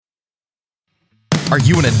Are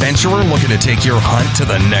you an adventurer looking to take your hunt to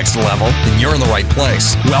the next level? Then you're in the right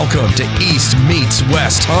place. Welcome to East Meets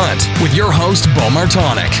West Hunt with your host, Bo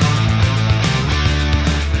Martonic.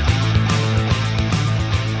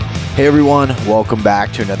 Hey everyone, welcome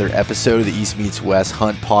back to another episode of the East Meets West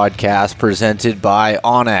Hunt podcast presented by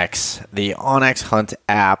onX. The onX Hunt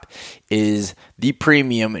app is the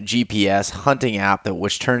premium GPS hunting app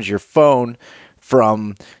which turns your phone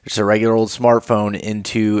from just a regular old smartphone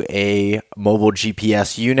into a mobile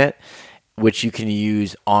GPS unit, which you can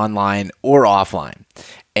use online or offline.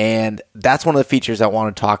 And that's one of the features I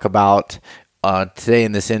want to talk about today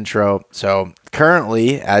in this intro. So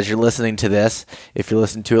currently, as you're listening to this, if you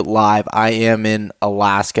listen to it live, I am in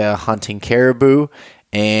Alaska hunting caribou,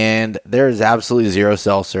 and there is absolutely zero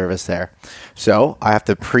cell service there. So I have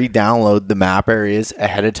to pre-download the map areas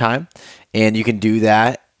ahead of time, and you can do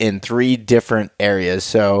that in 3 different areas.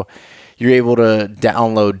 So you're able to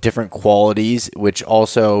download different qualities, which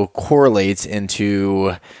also correlates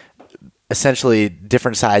into essentially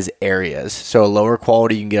different size areas. So a lower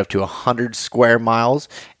quality, you can get up to 100 square miles,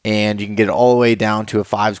 and you can get it all the way down to a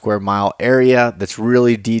 5 square mile area that's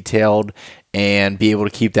really detailed, and be able to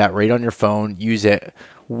keep that right on your phone, use it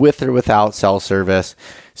with or without cell service.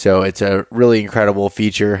 So it's a really incredible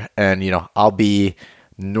feature. And, I'll be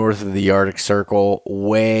north of the Arctic Circle,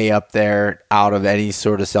 way up there, out of any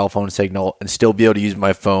sort of cell phone signal, and still be able to use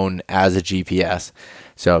my phone as a GPS.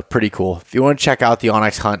 So pretty cool. If you want to check out the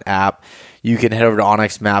onX Hunt app, you can head over to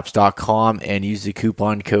onxmaps.com and use the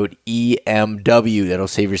coupon code EMW. That'll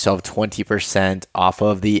save yourself 20% off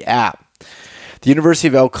of the app. The University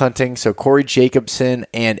of Elk Hunting, so Corey Jacobson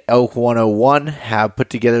and Elk 101 have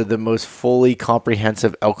put together the most fully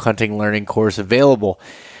comprehensive elk hunting learning course available.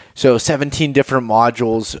 So 17 different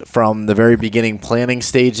modules from the very beginning planning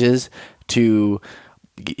stages to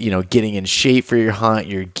getting in shape for your hunt,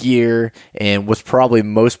 your gear, and what's probably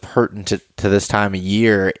most pertinent to this time of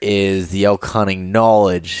year is the elk hunting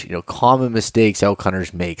knowledge, common mistakes elk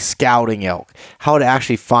hunters make, scouting elk, how to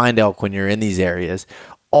actually find elk when you're in these areas.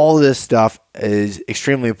 All this stuff is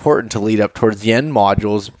extremely important to lead up towards the end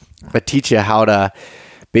modules that teach you how to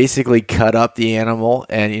basically cut up the animal.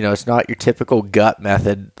 And, it's not your typical gut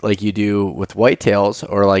method like you do with whitetails,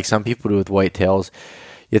 or like some people do with whitetails.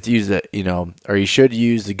 You have to use or you should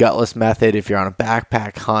use the gutless method if you're on a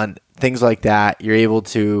backpack hunt, things like that. You're able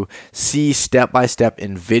to see step by step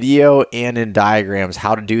in video and in diagrams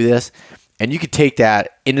how to do this. And you could take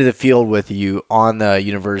that into the field with you on the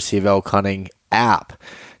University of Elk Hunting app.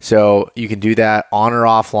 So you can do that on or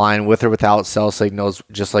offline, with or without cell signals,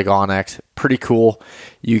 just like onX. Pretty cool.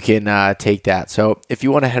 You can take that. So if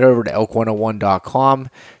you want to head over to elk101.com,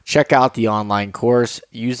 check out the online course,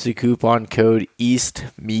 use the coupon code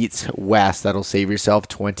EastMeetsWest. That'll save yourself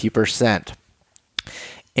 20%.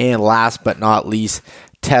 And last but not least,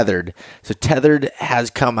 Tethered. So Tethered has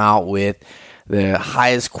come out with the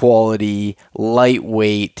highest quality,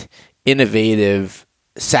 lightweight, innovative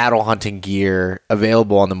saddle hunting gear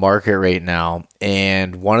available on the market right now.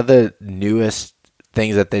 And one of the newest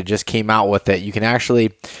things that they just came out with that you can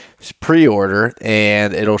actually pre-order,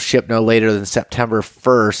 and it'll ship no later than September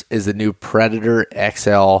 1st, is the new Predator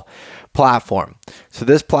XL platform. So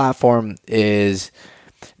this platform is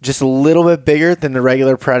just a little bit bigger than the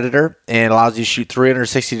regular Predator and allows you to shoot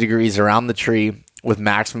 360 degrees around the tree with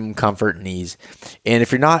maximum comfort and ease. And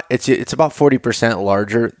if you're not, it's about 40%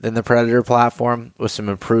 larger than the Predator platform, with some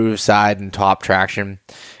improved side and top traction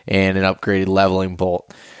and an upgraded leveling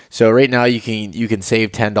bolt. So right now you can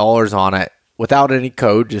save $10 on it without any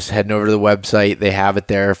code. Just heading over to the website. They have it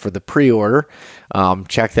there for the pre-order.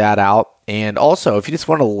 Check that out. And also, if you just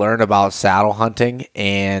want to learn about saddle hunting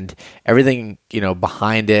and everything,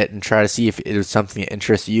 behind it, and try to see if it is something that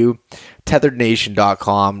interests you,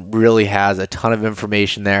 tetherednation.com really has a ton of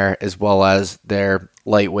information there, as well as their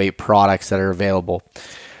lightweight products that are available.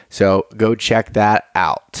 So go check that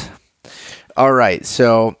out. All right.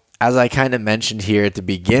 So as I kind of mentioned here at the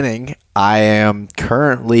beginning, I am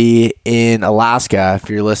currently in Alaska. If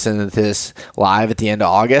you're listening to this live at the end of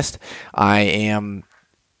August, I am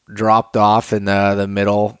dropped off in the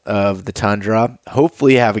middle of the tundra.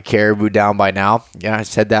 Hopefully have a caribou down by now. Yeah, I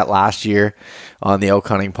said that last year on the elk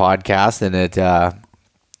hunting podcast, and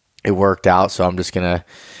it worked out. So I'm just gonna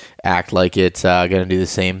act like it's gonna do the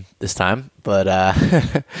same this time. But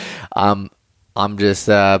I'm just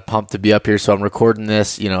pumped to be up here. So I'm recording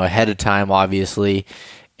this, ahead of time, obviously.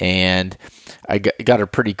 And I got a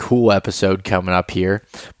pretty cool episode coming up here.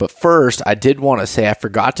 But first, I did want to say I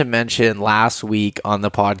forgot to mention last week on the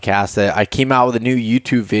podcast that I came out with a new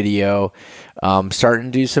YouTube video, starting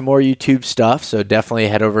to do some more YouTube stuff. So definitely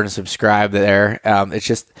head over and subscribe there. It's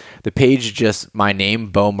just the page is just my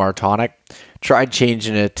name, Bo Martonic. Tried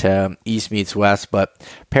changing it to East Meets West, but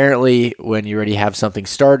apparently when you already have something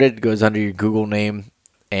started, it goes under your Google name,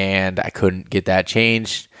 and I couldn't get that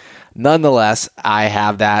changed. Nonetheless, I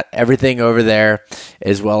have that everything over there,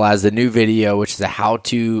 as well as the new video, which is a how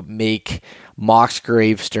to make mock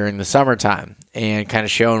scrapes during the summertime, and kind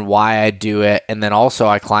of showing why I do it. And then also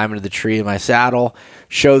I climb into the tree in my saddle,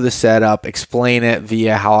 show the setup, explain it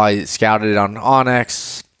via how I scouted it on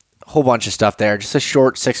onX, whole bunch of stuff there. Just a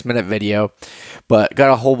short 6-minute video, but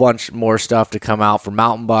got a whole bunch more stuff to come out for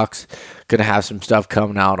mountain bucks. Gonna have some stuff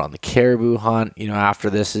coming out on the caribou hunt, after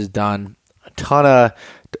this is done.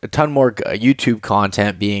 A ton more YouTube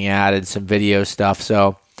content being added, some video stuff.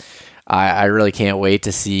 So I really can't wait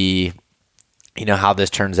to see how this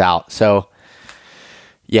turns out. So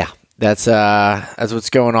yeah, that's what's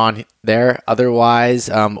going on there. Otherwise,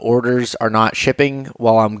 orders are not shipping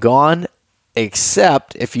while I'm gone,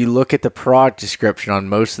 except if you look at the product description on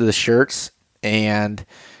most of the shirts, and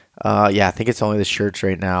I think it's only the shirts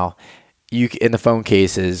right now. In the phone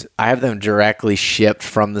cases, I have them directly shipped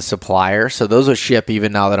from the supplier, so those will ship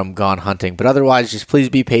even now that I'm gone hunting. But otherwise, just please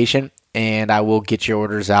be patient, and I will get your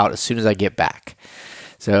orders out as soon as I get back.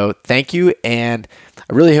 So thank you, and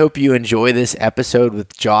I really hope you enjoy this episode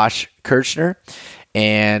with Josh Kirchner.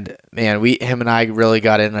 And man, him and I really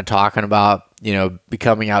got into talking about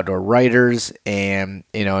becoming outdoor writers, and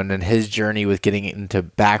and then his journey with getting into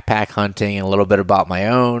backpack hunting, and a little bit about my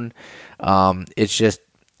own.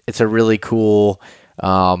 It's a really cool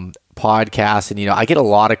podcast, and I get a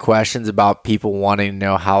lot of questions about people wanting to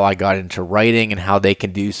know how I got into writing and how they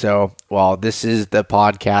can do so. Well, this is the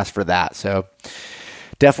podcast for that. So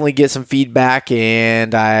definitely get some feedback,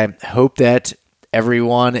 and I hope that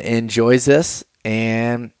everyone enjoys this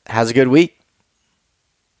and has a good week.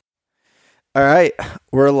 All right,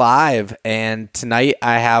 we're live, and tonight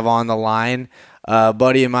I have on the line a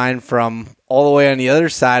buddy of mine from all the way on the other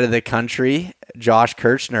side of the country, Josh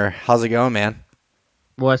Kirchner. How's it going, man?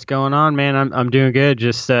 What's going on, man? I'm doing good.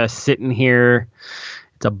 Just sitting here.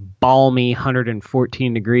 It's a balmy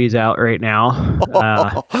 114 degrees out right now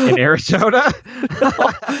in Arizona.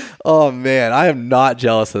 Oh man, I am not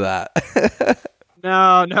jealous of that.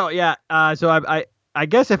 No, yeah. So I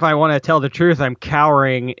guess if I want to tell the truth, I'm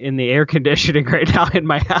cowering in the air conditioning right now in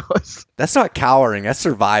my house. That's not cowering. That's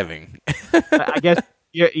surviving. I guess.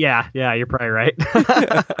 Yeah, you're probably right.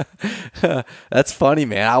 That's funny,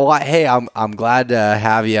 man. I'm glad to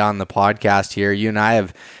have you on the podcast here. You and I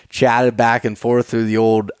have chatted back and forth through the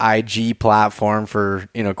old IG platform for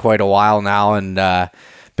quite a while now, and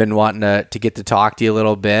been wanting to get to talk to you a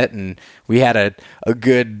little bit. And we had a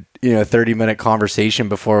good 30-minute conversation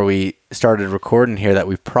before we started recording here that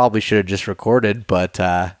we probably should have just recorded, but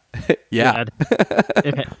yeah.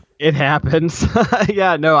 It happens.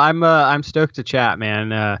 Yeah, no, I'm stoked to chat,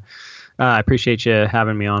 man. I appreciate you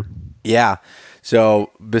having me on. Yeah.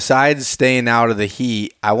 So besides staying out of the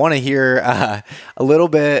heat, I want to hear a little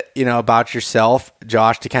bit, about yourself,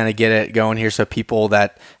 Josh, to kind of get it going here, so people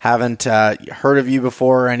that haven't heard of you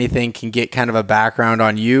before or anything can get kind of a background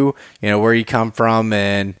on you, where you come from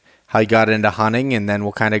and how you got into hunting, and then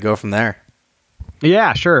we'll kind of go from there.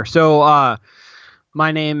 Yeah, sure. So,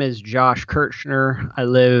 my name is Josh Kirchner. I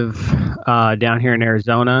live down here in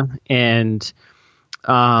Arizona, and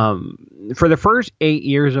for the first 8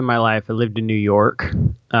 years of my life, I lived in New York.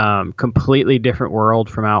 Completely different world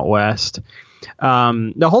from out west.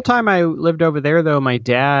 The whole time I lived over there, though, my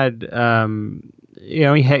dad, he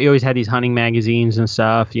always had these hunting magazines and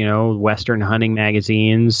stuff, Western hunting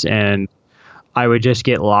magazines, and I would just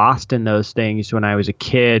get lost in those things when I was a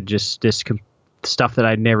kid. Just this stuff that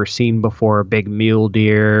I'd never seen before, big mule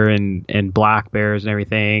deer and black bears and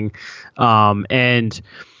everything. He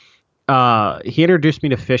introduced me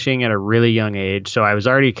to fishing at a really young age. So I was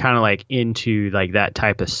already kind of like into like that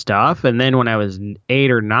type of stuff. And then when I was 8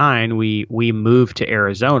 or 9, we moved to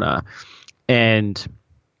Arizona and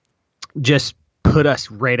just put us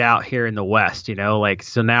right out here in the West,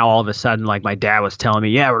 so now all of a sudden, like my dad was telling me,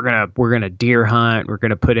 yeah, we're going to deer hunt. We're going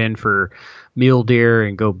to put in for mule deer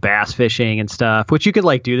and go bass fishing and stuff, which you could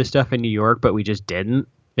like do this stuff in New York, but we just didn't.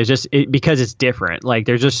 It's just because it's different. Like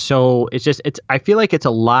I feel like it's a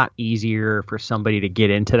lot easier for somebody to get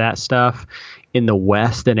into that stuff in the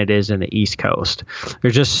West than it is in the East Coast.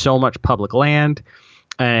 There's just so much public land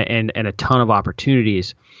and a ton of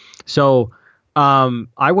opportunities. So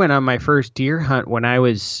I went on my first deer hunt when I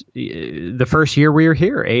was the first year we were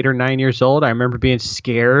here, 8 or 9 years old. I remember being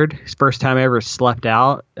scared. It's the first time I ever slept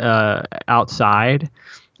outside.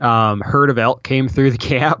 Herd of elk came through the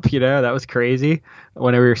camp. That was crazy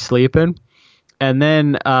when we were sleeping. And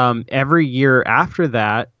then every year after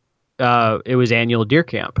that, it was annual deer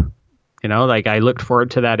camp. Like I looked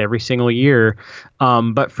forward to that every single year.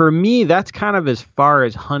 But for me, that's kind of as far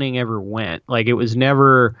as hunting ever went. Like it was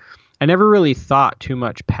never. I never really thought too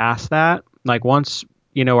much past that. Like once,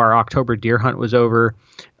 our October deer hunt was over,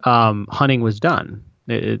 hunting was done,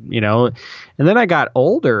 and then I got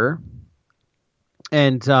older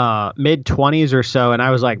and mid 20s or so. And I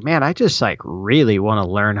was like, man, I just like really want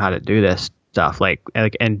to learn how to do this stuff like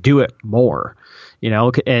and do it more,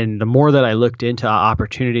 and the more that I looked into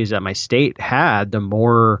opportunities that my state had, the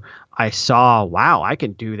more I saw, wow, I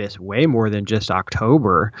can do this way more than just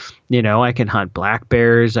October. I can hunt black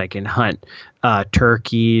bears. I can hunt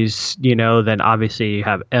turkeys. Then obviously you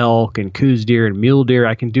have elk and coos deer and mule deer.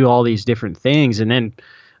 I can do all these different things. And then,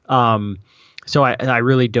 so I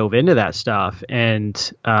really dove into that stuff.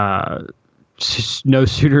 And no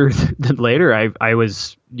sooner than later, I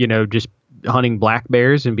was, just hunting black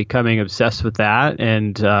bears and becoming obsessed with that.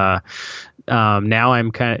 And now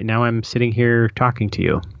I'm sitting here talking to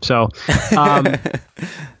you. So,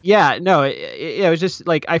 yeah, no, it was just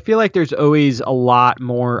like, I feel like there's always a lot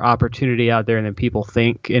more opportunity out there than people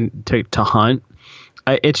think to hunt.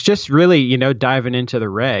 It's just really, diving into the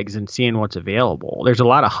regs and seeing what's available. There's a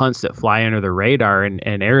lot of hunts that fly under the radar,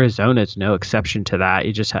 and Arizona is no exception to that.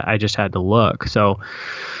 I just had to look. So,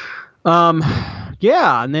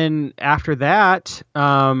 yeah. And then after that,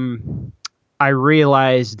 I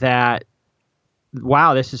realized that,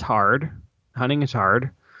 wow, this is hard. Hunting is hard.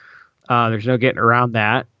 There's no getting around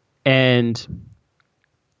that. And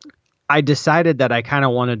I decided that I kind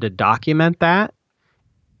of wanted to document that,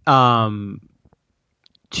 to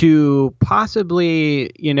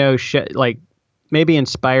possibly, like maybe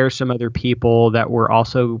inspire some other people that were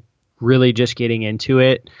also really just getting into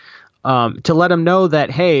it. To let them know that,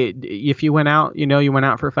 hey, if you went out, you went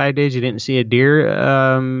out for 5 days, you didn't see a deer,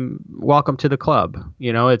 welcome to the club.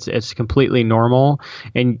 It's completely normal,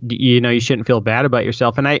 and you shouldn't feel bad about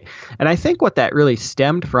yourself. And I think what that really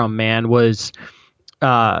stemmed from, man, was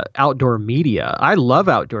outdoor media. I love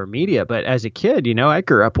outdoor media, but as a kid, I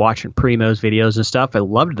grew up watching Primo's videos and stuff. I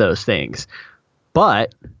loved those things,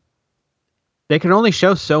 but they can only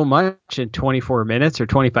show so much in 24 minutes or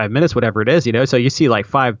 25 minutes, whatever it is, So you see like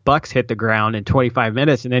 5 bucks hit the ground in 25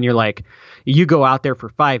 minutes, and then you're like, you go out there for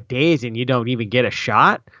 5 days and you don't even get a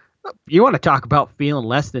shot. You want to talk about feeling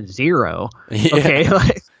less than zero? Yeah.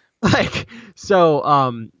 Okay,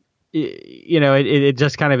 so it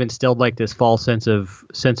just kind of instilled like this false sense of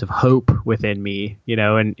hope within me,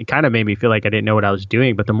 and it kind of made me feel like I didn't know what I was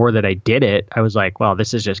doing. But the more that I did it, I was like, well,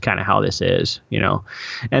 this is just kind of how this is,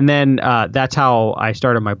 And then that's how I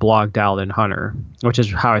started my blog, Dialed In Hunter, which is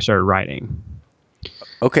how I started writing.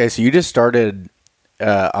 Okay, so you just started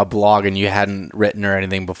a blog and you hadn't written or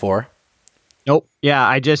anything before? Nope. Yeah,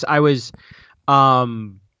 I was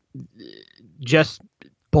just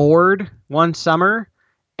bored one summer.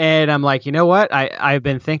 And I'm like, you know what? I've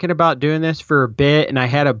been thinking about doing this for a bit, and I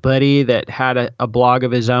had a buddy that had a blog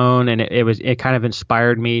of his own, and it kind of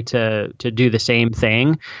inspired me to do the same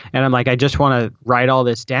thing. And I'm like, I just want to write all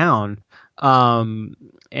this down. And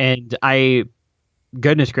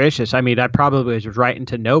goodness gracious, I mean, I probably was writing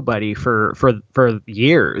to nobody for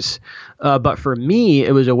years. But for me,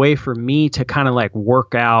 it was a way for me to kind of like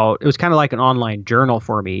work out. It was kind of like an online journal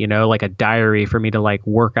for me, like a diary for me to like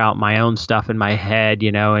work out my own stuff in my head,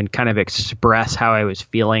 and kind of express how I was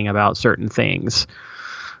feeling about certain things.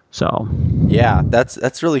 So, yeah,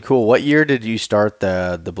 that's really cool. What year did you start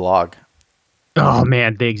the blog? Oh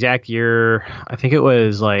man, the exact year, I think it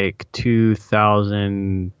was like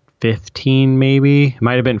 2015, maybe. It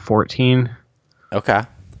might have been 14. Okay.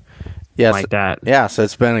 Yeah, like that. Yeah, so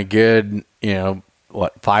it's been a good,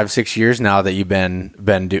 5-6 years now that you've been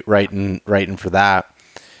writing for that.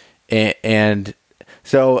 And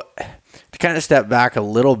so to kind of step back a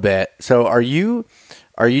little bit, so are you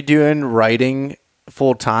doing writing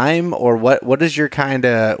full time, or what does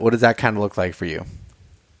that kind of look like for you?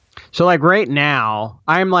 So like right now,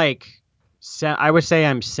 I'm like, I would say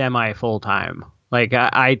I'm semi full time. Like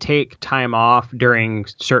I take time off during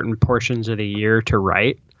certain portions of the year to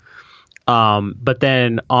write. But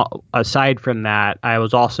then aside from that, I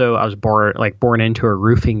was born into a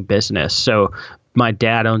roofing business. So my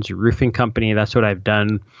dad owns a roofing company. That's what I've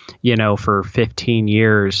done, for 15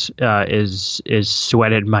 years, is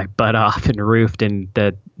sweated my butt off and roofed in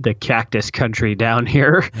the cactus country down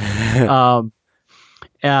here.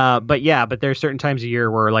 But there's certain times a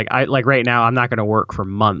year where like right now I'm not going to work for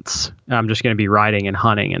months. I'm just going to be riding and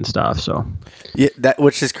hunting and stuff. So yeah, that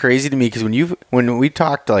which is crazy to me because when we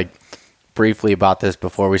talked like briefly about this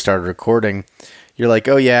before we started recording, you're like,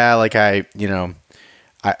 oh yeah, like I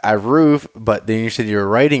roof, but then you said you were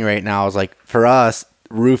writing right now. I was like, for us,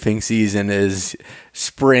 roofing season is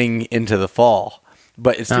spring into the fall,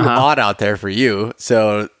 but it's too hot out there for you.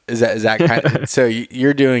 So is that kind of, so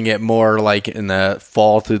you're doing it more like in the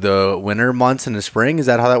fall through the winter months in the spring? Is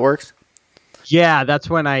that how that works? Yeah, that's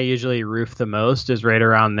when I usually roof the most, is right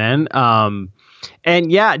around then.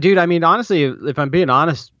 And yeah, dude, I mean, honestly, if I'm being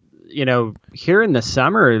honest, here in the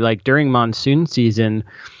summer, like during monsoon season,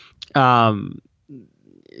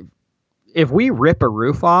 if we rip a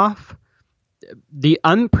roof off, the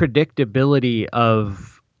unpredictability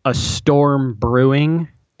of a storm brewing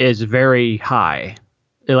is very high.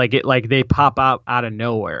 Like they pop out of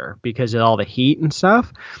nowhere because of all the heat and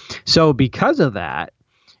stuff. So because of that,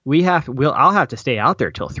 I'll have to stay out there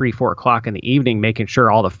till 3-4 o'clock in the evening, making sure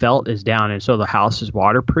all the felt is down and so the house is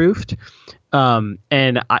waterproofed. And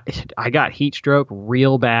I got heat stroke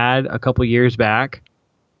real bad a couple years back,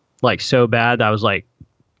 like so bad that I was like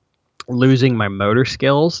losing my motor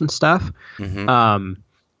skills and stuff. And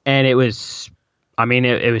it was, I mean,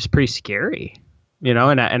 it was pretty scary, and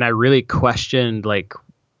I really questioned like,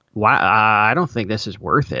 why I don't think this is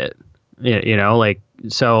worth it,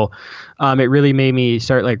 so it really made me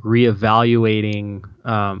start like reevaluating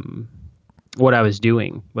what I was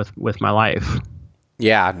doing with my life.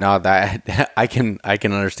 Yeah, no, that I can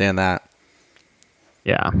understand that.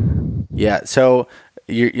 Yeah. So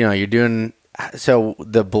you're doing. So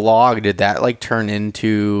the blog, did that like turn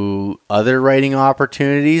into other writing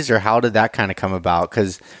opportunities, or how did that kind of come about?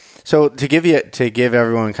 So to give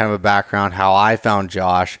everyone kind of a background, how I found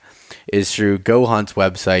Josh is through Go Hunt's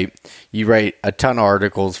website. You write a ton of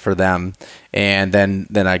articles for them, and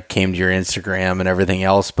then I came to your Instagram and everything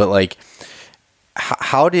else. But like,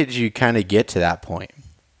 how did you kind of get to that point?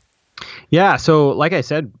 Yeah, so like I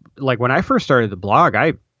said, like when I first started the blog,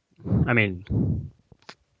 I mean,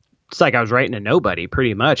 it's like I was writing to nobody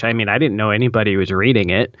pretty much. I mean, I didn't know anybody was reading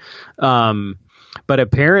it. But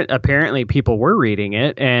apparently people were reading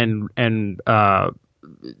it. And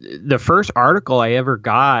the first article I ever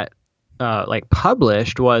got, like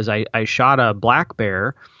published was I shot a black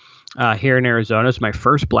bear, here in Arizona. It's my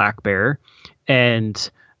first black bear. And,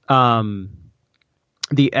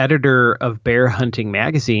 the editor of Bear Hunting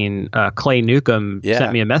Magazine, Clay Newcomb,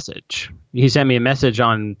 sent me a message. He sent me a message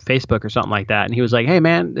on Facebook or something like that. And he was like, hey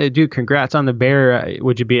man, dude, congrats on the bear.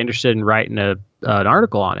 Would you be interested in writing an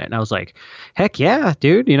article on it? And I was like, heck yeah,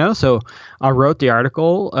 dude. So I wrote the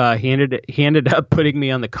article. He ended up putting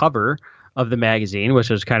me on the cover of the magazine, which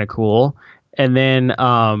was kind of cool. And then,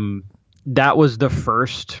 that was the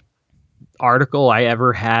first article I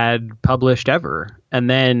ever had published ever. And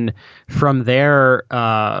then from there,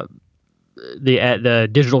 the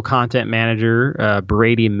digital content manager,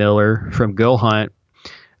 Brady Miller from Go Hunt,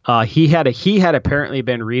 he had apparently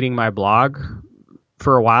been reading my blog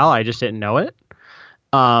for a while. I just didn't know it.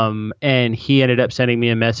 And he ended up sending me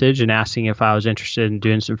a message and asking if I was interested in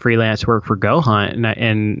doing some freelance work for Go Hunt.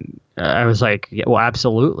 And I was like, yeah, well,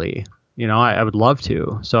 absolutely. I would love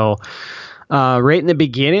to. So, right in the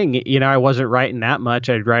beginning, I wasn't writing that much.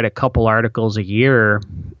 I'd write a couple articles a year.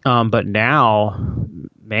 But now,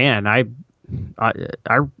 man, I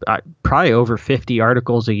probably over 50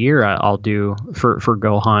 articles a year I'll do for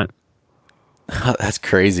Go Hunt. That's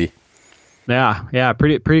crazy. Yeah.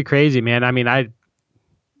 Pretty crazy, man. I mean, I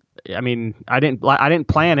didn't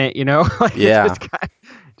plan it, like yeah. It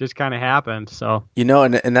just kind of happened. So,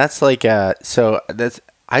 and that's like,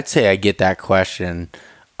 I'd say I get that question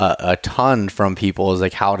a ton from people, is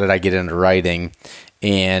like, how did I get into writing?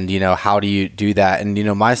 And, how do you do that?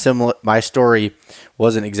 And, my story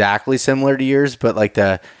wasn't exactly similar to yours, but like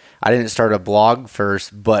I didn't start a blog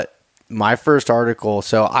first, but my first article.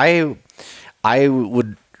 So I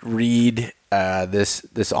would read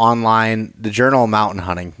this online, the Journal of Mountain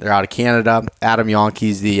Hunting. They're out of Canada. Adam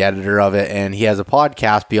Yonke's the editor of it, and he has a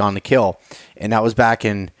podcast, Beyond the Kill. And that was back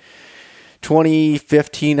in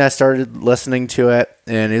 2015. I started listening to it,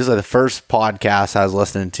 and it was like the first podcast I was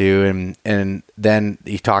listening to. And then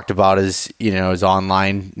he talked about his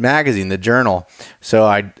online magazine, the Journal. So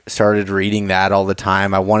I started reading that all the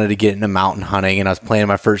time. I wanted to get into mountain hunting, and I was planning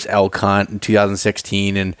my first elk hunt in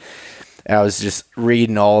 2016, and I was just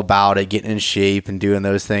reading all about it, getting in shape and doing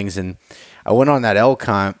those things. And I went on that elk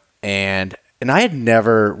hunt, and I had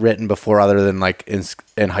never written before, other than like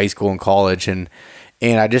in high school and college. And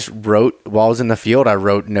And I just wrote, while I was in the field, I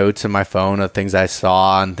wrote notes in my phone of things I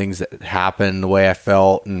saw and things that happened, the way I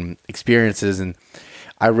felt and experiences. And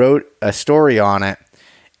I wrote a story on it,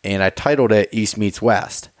 and I titled it East Meets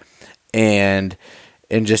West. And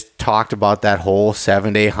just talked about that whole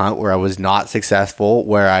 7-day hunt where I was not successful,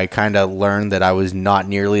 where I kind of learned that I was not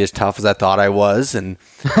nearly as tough as I thought I was. And,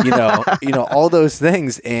 all those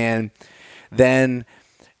things. And then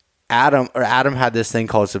Adam had this thing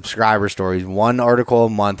called subscriber stories. One article a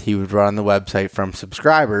month he would run on the website from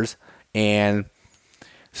subscribers. And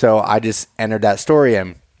so I just entered that story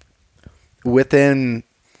in. Within,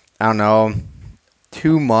 I don't know,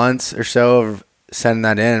 2 months or so of sending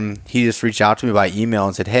that in, he just reached out to me by email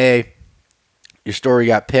and said, "Hey, your story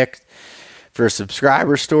got picked for a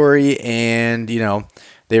subscriber story." And,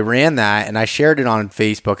 they ran that, and I shared it on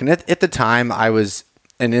Facebook. And at the time I was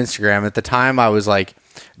in Instagram, at the time I was like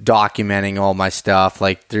documenting all my stuff,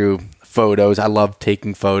 like through photos. I love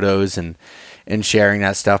taking photos and sharing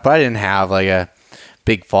that stuff, but I didn't have like a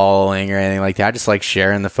big following or anything like that. I just like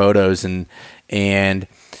sharing the photos and I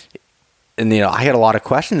had a lot of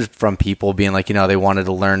questions from people being like, they wanted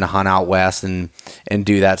to learn to hunt out west and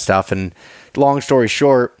do that stuff. And long story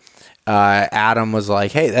short, Adam was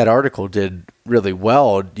like, "Hey, that article did really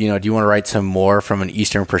well. Do you want to write some more from an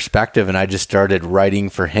Eastern perspective?" And I just started writing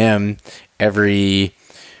for him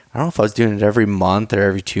I don't know if I was doing it every month or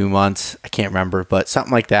every 2 months. I can't remember, but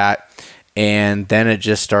something like that. And then it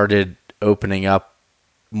just started opening up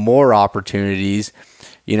more opportunities.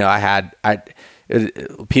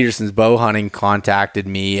 Peterson's Bow Hunting contacted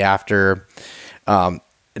me after an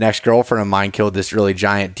ex-girlfriend of mine killed this really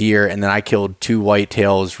giant deer, and then I killed 2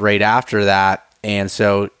 whitetails right after that. And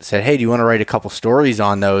so said, "Hey, do you want to write a couple stories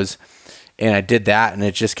on those?" And I did that, and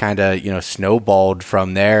it just kind of, snowballed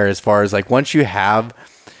from there, as far as like once you have,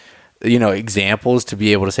 examples to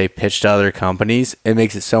be able to say pitch to other companies, it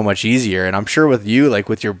makes it so much easier. And I'm sure with you, like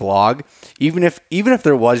with your blog, even if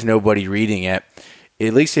there was nobody reading it,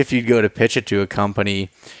 at least if you go to pitch it to a company,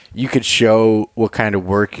 you could show what kind of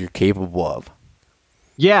work you're capable of.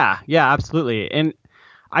 Yeah, absolutely. And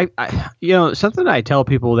I something I tell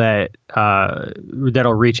people that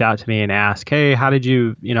that'll reach out to me and ask, "Hey, how did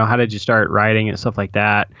you start writing?" and stuff like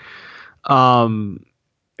that.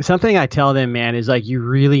 Something I tell them, man, is like, you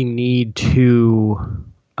really need to,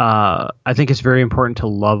 I think it's very important to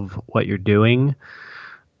love what you're doing.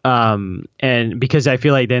 And because I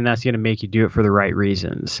feel like then that's going to make you do it for the right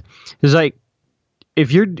reasons. It's like,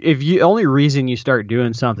 if you only reason you start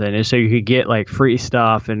doing something is so you could get like free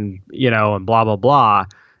stuff and, and blah, blah, blah,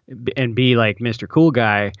 and be like Mr. Cool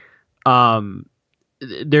Guy,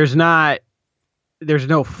 there's no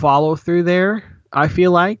follow through there, I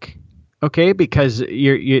feel like. Okay. Because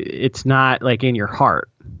it's not like in your heart.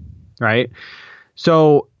 Right.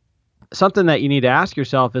 So something that you need to ask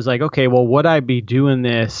yourself is like, okay, well, would I be doing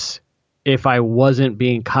this if I wasn't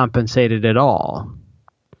being compensated at all?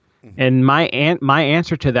 And my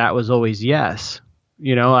answer to that was always yes.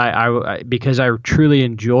 I because I truly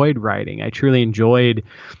enjoyed writing. I truly enjoyed,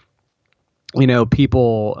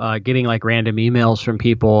 people getting like random emails from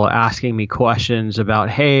people asking me questions about,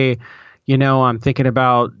 "Hey, I'm thinking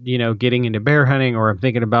about, getting into bear hunting, or I'm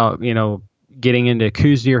thinking about, getting into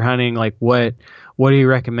Coues deer hunting. Like, what do you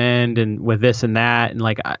recommend? And with this and that." And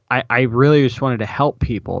like, I really just wanted to help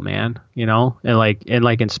people, man,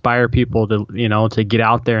 and inspire people to, to get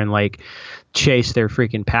out there and like chase their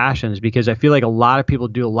freaking passions, because I feel like a lot of people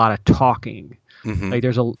do a lot of talking. Mm-hmm. Like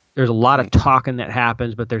there's a lot of talking that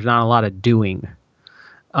happens, but there's not a lot of doing.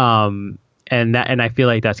 And I feel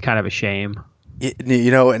like that's kind of a shame.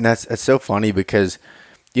 And that's so funny because,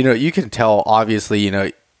 you can tell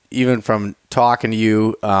obviously, even from talking to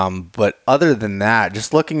you, but other than that,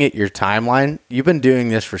 just looking at your timeline, you've been doing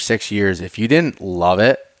this for 6 years. If you didn't love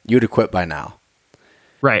it, you'd have quit by now.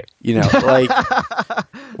 Right. Like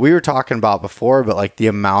we were talking about before, but like the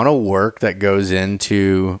amount of work that goes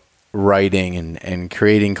into writing and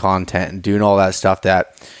creating content and doing all that stuff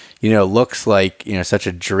that, looks like, such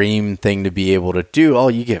a dream thing to be able to do. Oh,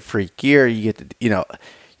 you get free gear, you get to,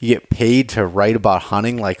 you get paid to write about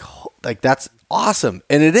hunting. Like that's awesome.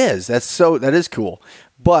 And it is. That is cool.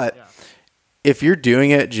 But if you're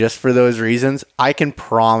doing it just for those reasons, I can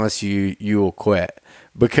promise you will quit,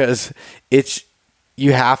 because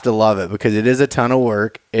you have to love it, because it is a ton of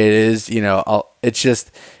work. It is,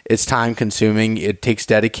 it's time consuming. It takes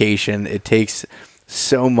dedication. It takes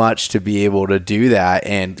so much to be able to do that.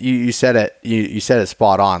 And you said it, you said it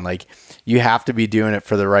spot on. Like, you have to be doing it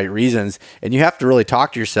for the right reasons, and you have to really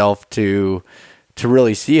talk to yourself to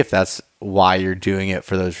really see if that's why you're doing it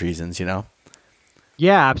for those reasons,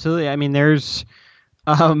 Yeah, absolutely. I mean, there's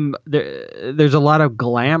there's a lot of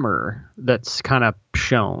glamour that's kind of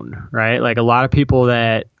shown, right? Like a lot of people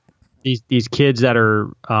that these kids that are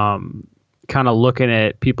kind of looking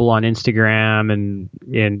at people on Instagram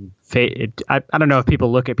I don't know if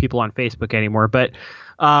people look at people on Facebook anymore, but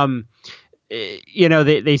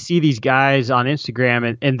they see these guys on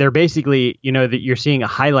Instagram and they're basically, that you're seeing a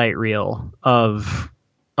highlight reel of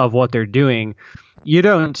what they're doing. You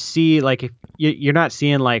don't see like if you're not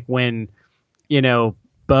seeing like when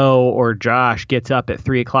Bo or Josh gets up at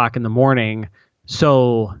 3:00 in the morning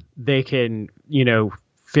so they can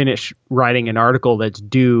finish writing an article that's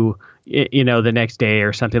due the next day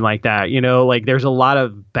or something like that. Like there's a lot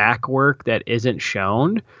of back work that isn't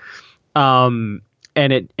shown, and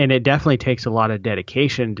it definitely takes a lot of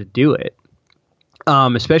dedication to do it,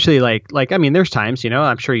 especially like I mean there's times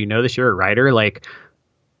I'm sure this, you're a writer, like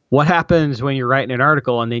what happens when you're writing an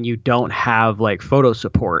article and then you don't have like photo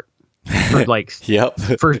support for like yep.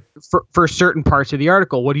 for certain parts of the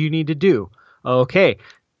article? What do you need to do? Okay,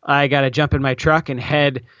 I got to jump in my truck and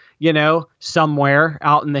head somewhere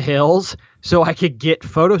out in the hills so I could get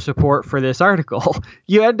photo support for this article.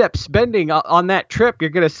 You end up spending on that trip, you're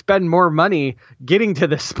going to spend more money getting to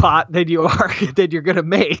the spot than you're going to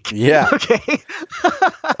make. Yeah. Okay.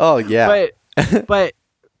 Oh yeah. But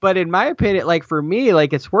in my opinion, like for me,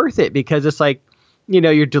 like it's worth it because it's like,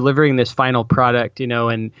 you're delivering this final product,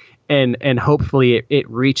 and hopefully it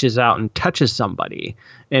reaches out and touches somebody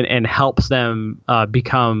and helps them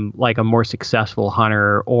become like a more successful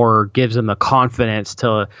hunter, or gives them the confidence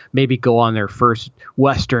to maybe go on their first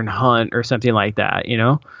Western hunt or something like that,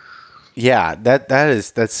 Yeah,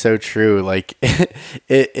 that's so true. Like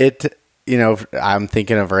it I'm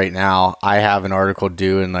thinking of right now, I have an article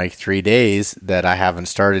due in like 3 days that I haven't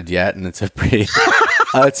started yet, and it's a pretty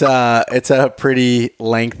it's a pretty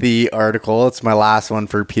lengthy article. It's my last one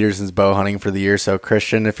for Peterson's bow hunting for the year. So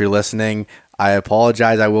Christian, if you're listening, I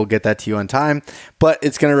apologize. I will get that to you on time, but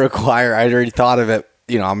it's going to require, I already thought of it.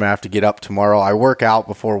 I'm going to have to get up tomorrow. I work out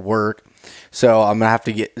before work. So I'm going to have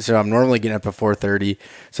to I'm normally getting up at 4:30.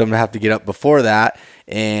 So I'm going to have to get up before that.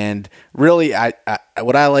 And really, I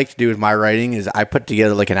what I like to do with my writing is I put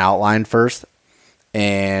together like an outline first.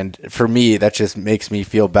 And for me, that just makes me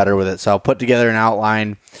feel better with it. So I'll put together an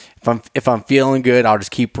outline. If I'm feeling good, I'll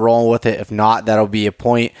just keep rolling with it. If not, that'll be a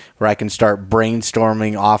point where I can start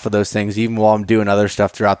brainstorming off of those things. Even while I'm doing other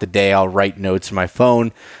stuff throughout the day, I'll write notes in my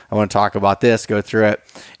phone. I want to talk about this, go through it.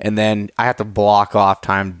 And then I have to block off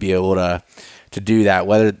time to be able to do that.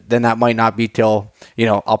 Then that might not be till,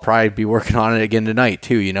 I'll probably be working on it again tonight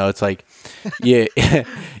too. It's like, yeah,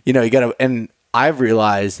 you gotta, and I've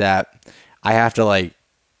realized that I have to like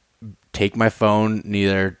take my phone and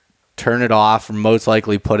either turn it off or most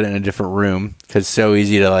likely put it in a different room, because it's so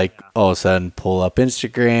easy to like all of a sudden pull up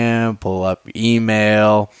Instagram, pull up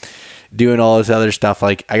email, doing all this other stuff.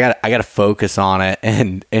 Like I got to focus on it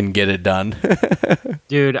and get it done.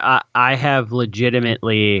 Dude, I have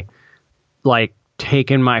legitimately like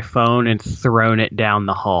taken my phone and thrown it down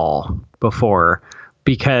the hall before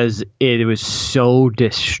because it was so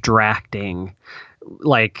distracting.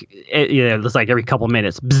 Like it's like every couple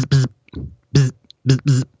minutes, bzz, bzz, bzz,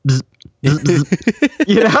 bzz, bzz, bzz.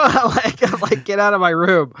 like get out of my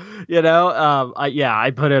room.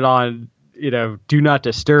 I put it on do not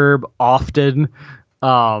disturb often,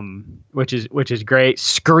 which is great.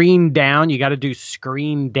 Screen down, you got to do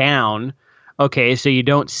screen down. Okay, so you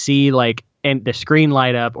don't see like and the screen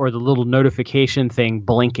light up or the little notification thing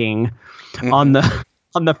blinking on the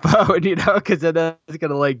phone, because it's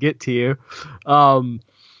gonna like get to you.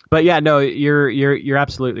 But yeah, no, you're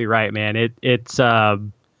absolutely right, man. It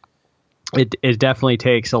definitely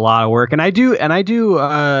takes a lot of work, and I do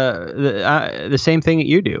the same thing that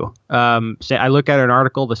you do. I look at an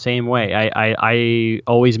article the same way. I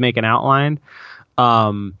always make an outline.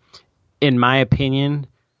 In my opinion,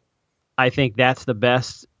 I think that's the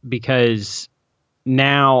best, because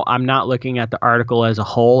now I'm not looking at the article as a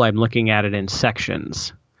whole. I'm looking at it in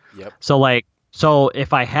sections. Yep. So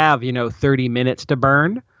if I have, 30 minutes to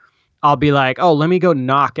burn, I'll be like, oh, let me go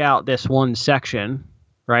knock out this one section.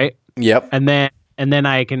 Right. Yep. And then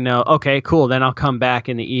I can know, okay, cool. Then I'll come back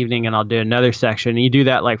in the evening and I'll do another section. And you do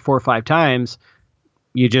that like 4 or 5 times,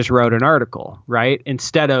 you just wrote an article, right?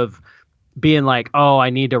 Instead of being like, oh, I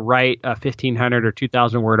need to write a 1,500 or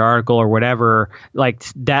 2,000 word article or whatever, like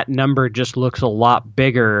that number just looks a lot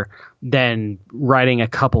bigger than writing a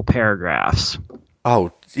couple paragraphs.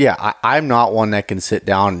 Oh, yeah. I'm not one that can sit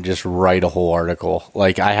down and just write a whole article.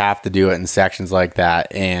 Like, I have to do it in sections like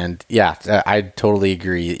that. And yeah, I totally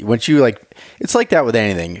agree. Once you it's like that with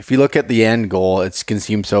anything. If you look at the end goal, it can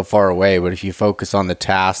seem so far away. But if you focus on the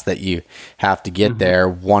task that you have to get there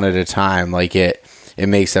one at a time, it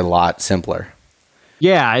makes it a lot simpler.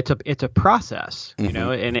 Yeah, it's a process, you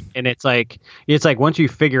know, and it's like once you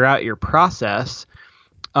figure out your process,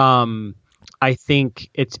 I think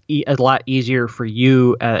it's a lot easier for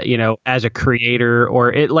you, you know, as a creator,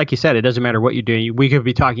 or like you said, it doesn't matter what you're doing. We could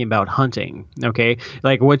be talking about hunting, okay?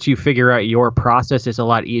 Like once you figure out your process, it's a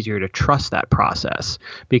lot easier to trust that process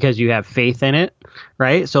because you have faith in it,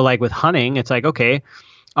 right? So like with hunting, it's like, okay,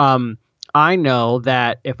 I know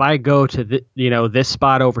that if I go to this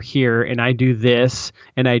spot over here and I do this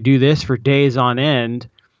for days on end,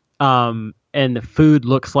 and the food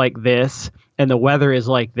looks like this and the weather is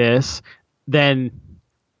like this, then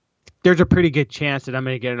there's a pretty good chance that I'm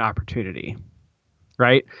going to get an opportunity,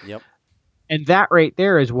 right? Yep. And that right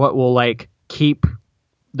there is what will keep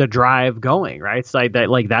the drive going, right? It's like that,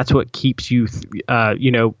 that's what keeps you,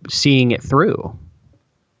 seeing it through.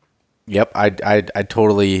 Yep, I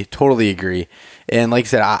totally agree. And like I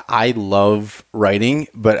said, I love writing,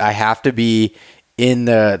 but I have to be in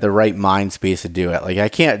the right mind space to do it. Like I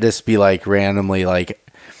can't just be randomly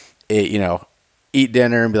eat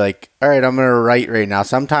dinner and be like, all right, I'm going to write right now.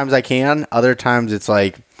 Sometimes I can. Other times it's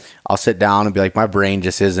like I'll sit down and be like, my brain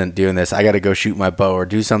just isn't doing this. I got to go shoot my bow or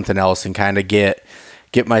do something else and kind of get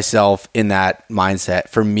myself in that mindset.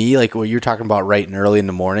 For me, like what you're talking about writing early in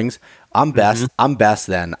the mornings, I'm best. I'm best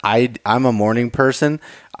then. I'm a morning person.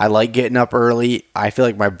 I like getting up early. I feel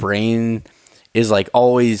like my brain is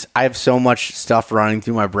always, I have so much stuff running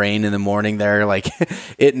through my brain in the morning there. Like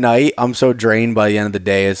at night, I'm so drained by the end of the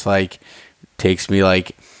day. It's takes me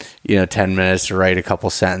 10 minutes to write a couple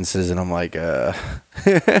sentences and I'm like,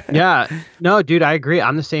 Yeah, no, dude, I agree.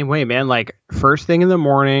 I'm the same way, man. Like first thing in the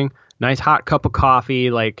morning, nice hot cup of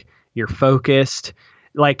coffee, you're focused.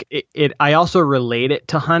 I also relate it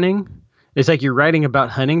to hunting. It's like you're writing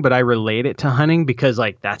about hunting, but I relate it to hunting because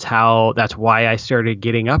that's why I started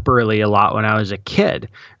getting up early a lot when I was a kid,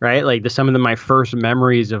 right? Some of my first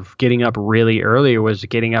memories of getting up really early was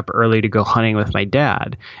getting up early to go hunting with my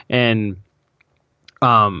dad. And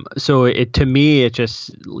so to me, it just,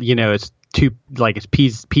 it's two, it's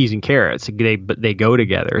peas and carrots. They go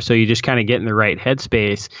together. So you just kind of get in the right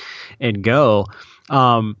headspace and go.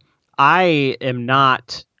 I am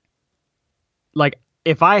not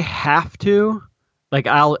if I have to,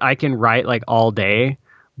 I can write all day,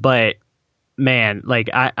 but man,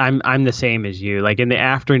 I'm the same as you. In the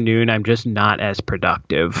afternoon, I'm just not as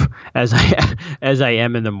productive as I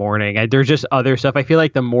am in the morning. There's just other stuff. I feel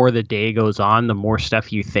like the more the day goes on, the more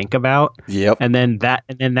stuff you think about. Yep. And then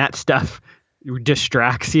that stuff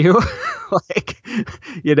distracts you,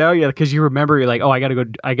 because you remember you're like, oh, I gotta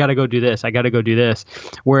go do this.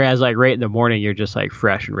 Whereas right in the morning, you're just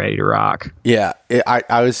fresh and ready to rock. Yeah.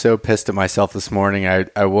 I was so pissed at myself this morning.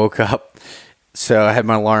 I woke up. So I had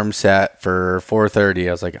my alarm set for 4:30.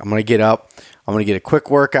 I was like, I'm going to get up. I'm going to get a quick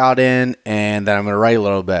workout in, and then I'm going to write a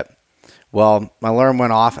little bit. Well, my alarm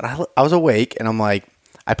went off, and I was awake, and I'm like,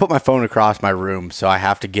 I put my phone across my room, so I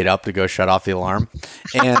have to get up to go shut off the alarm.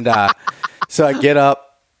 And so I get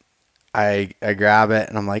up, I grab it,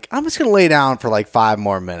 and I'm like, I'm just going to lay down for 5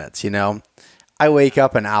 more minutes, I wake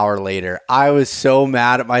up an hour later. I was so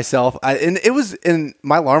mad at myself. And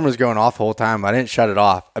my alarm was going off the whole time. I didn't shut it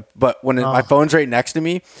off. But when my phone's right next to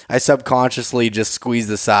me, I subconsciously just squeeze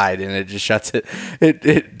the side and it just shuts it.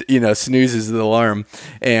 It snoozes the alarm.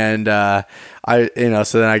 And so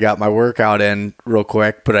then I got my workout in real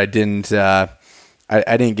quick, but I didn't I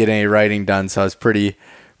didn't get any writing done, so I was pretty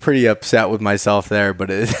upset with myself there, but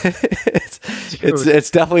it's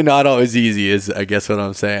definitely not always easy, is I guess what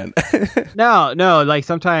I'm saying. No,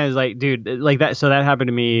 sometimes dude, that. So that happened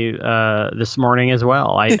to me this morning as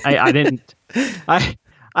well. I didn't,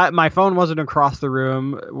 my phone wasn't across the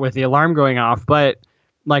room with the alarm going off, but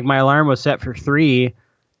my alarm was set for 3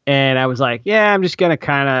 and I was like, yeah, I'm just going to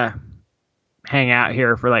kind of hang out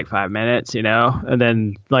here for 5 minutes, and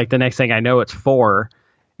then the next thing I know it's 4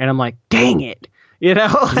 and I'm like, dang it.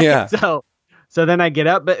 Yeah. So then I get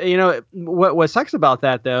up, but what sucks about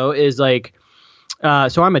that though is so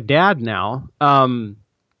I'm a dad now.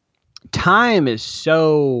 Time is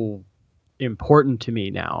so important to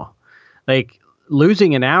me now.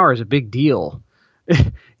 Losing an hour is a big deal.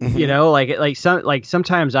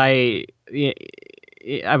 Sometimes I've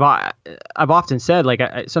often said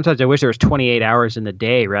sometimes I wish there was 28 hours in the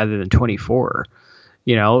day rather than 24.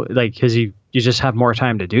 Because you just have more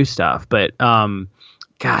time to do stuff. But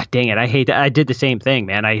God dang it. I hate that. I did the same thing,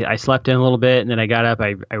 man. I slept in a little bit and then I got up.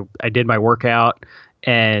 I did my workout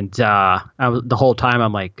and the whole time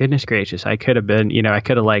I'm like, goodness gracious, I could have been, I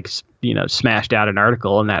could have like, smashed out an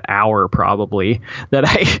article in that hour probably that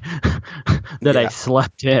I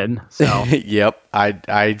slept in. So Yep.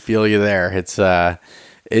 I feel you there. It's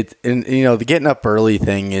and the getting up early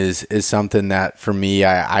thing is something that for me,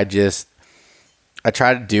 I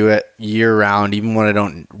try to do it year round, even when I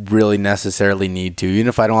don't really necessarily need to. Even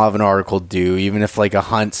if I don't have an article due, even if like a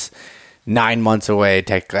hunt's 9 months away,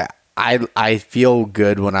 I feel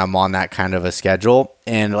good when I'm on that kind of a schedule.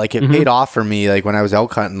 And like it paid off for me. Like when I was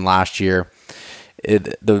elk hunting last year,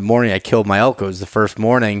 the morning I killed my elk, it was the first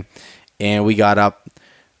morning, and we got up,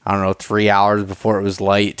 I don't know, 3 hours before it was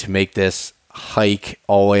light to make this hike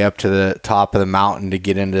all the way up to the top of the mountain to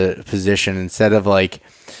get into position instead of like,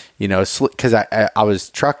 because I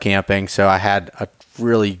was truck camping, so I had a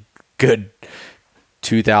really good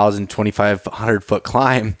 2,000, 2,500 foot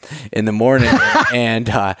climb in the morning,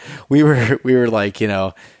 and we were like,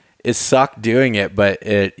 it sucked doing it, but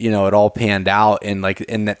it all panned out, and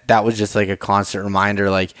that was just like a constant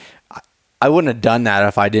reminder. Like I wouldn't have done that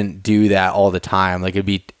if I didn't do that all the time. Like it'd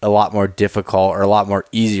be a lot more difficult or a lot more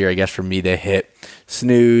easier, I guess, for me to hit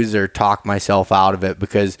snooze or talk myself out of it,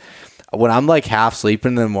 because when I'm like half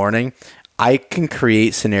sleeping in the morning, I can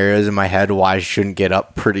create scenarios in my head why I shouldn't get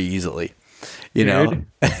up pretty easily. Yep.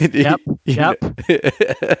 I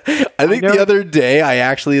think the other day I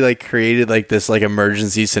actually like created like this like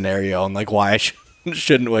emergency scenario and like why I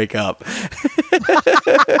shouldn't wake up.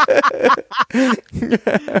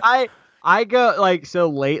 I go like, so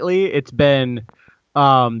lately it's been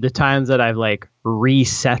the times that I've like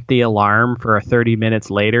reset the alarm for 30 minutes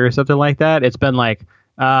later or something like that. It's been like,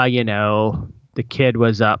 the kid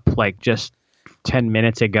was up like just 10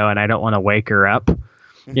 minutes ago and I don't want to wake her up,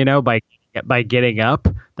 by getting up.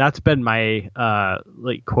 That's been my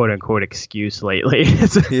like quote unquote excuse lately.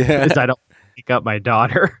 is I don't wake up my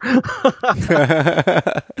daughter.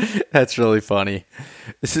 That's really funny.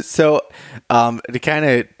 So to kind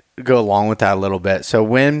of go along with that a little bit. So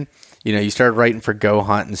when you started writing for Go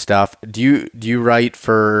Hunt and stuff, do you write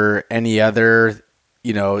for any other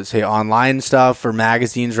say online stuff or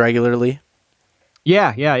magazines regularly?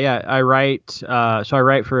 Yeah. I write. So I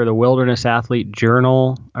write for the Wilderness Athlete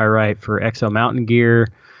Journal. I write for Exo Mountain Gear.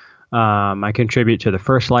 I contribute to the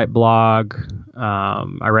First Light blog.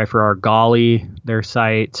 I write for Argali, their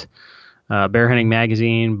site, Bear Hunting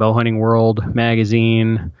Magazine, Bow Hunting World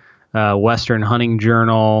Magazine, Western Hunting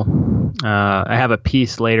Journal. I have a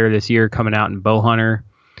piece later this year coming out in Bow Hunter.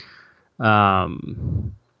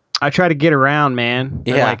 I try to get around, man.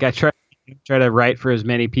 Yeah. I try to write for as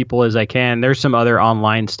many people as I can. There's some other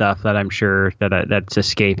online stuff that I'm sure that's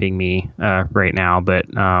escaping me right now, but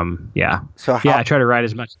yeah. So I try to write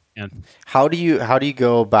as much as I can. How do you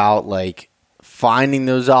go about like finding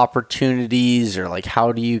those opportunities, or like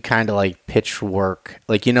how do you kind of like pitch work?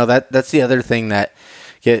 Like that's the other thing that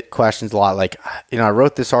get questions a lot. Like I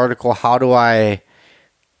wrote this article. How do I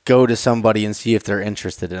go to somebody and see if they're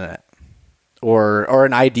interested in it? Or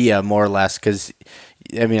an idea, more or less, because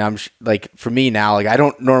I'm like, for me now, like I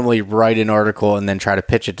don't normally write an article and then try to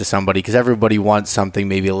pitch it to somebody because everybody wants something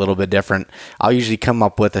maybe a little bit different. I'll usually come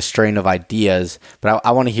up with a strain of ideas, but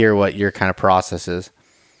I want to hear what your kind of process is.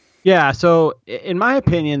 Yeah, so in my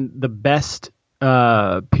opinion, the best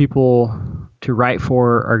people to write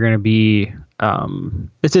for are going to be,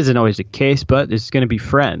 this isn't always the case, but it's going to be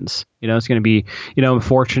friends. It's going to be, I'm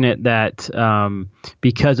fortunate that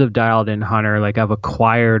because of Dialed In Hunter, like I've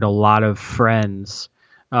acquired a lot of friends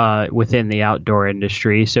within the outdoor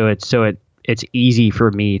industry. So it's easy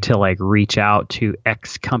for me to like reach out to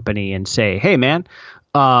X company and say, hey man,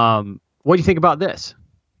 what do you think about this?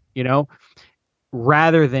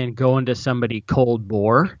 Rather than going to somebody cold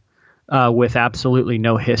bore with absolutely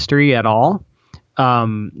no history at all.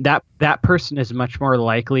 That person is much more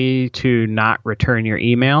likely to not return your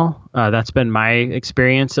email. That's been my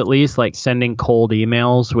experience, at least, like sending cold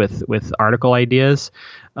emails with article ideas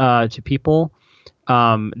to people.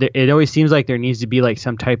 It always seems like there needs to be like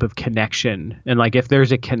some type of connection, and like if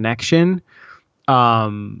there's a connection,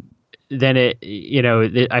 then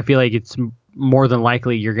I feel like it's more than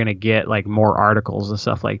likely you're going to get like more articles and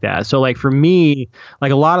stuff like that. So like for me,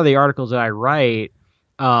 like a lot of the articles that I write,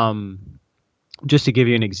 just to give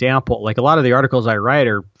you an example, like a lot of the articles I write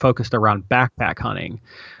are focused around backpack hunting.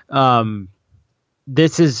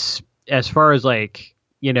 This is, as far as like,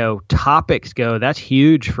 topics go, that's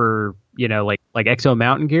huge for, like Exo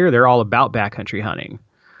Mountain Gear. They're all about backcountry hunting.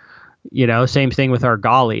 Same thing with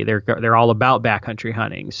Argali. They're all about backcountry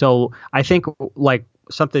hunting. So I think like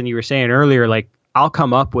something you were saying earlier, like I'll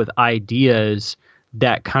come up with ideas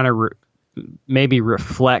that kind of maybe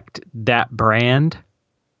reflect that brand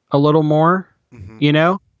a little more, you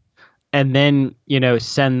know, and then, you know,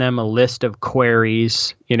 send them a list of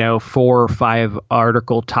queries, you know, 4 or 5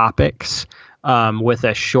 article topics with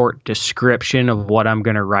a short description of what I'm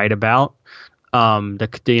going to write about.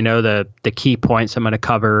 The key points I'm going to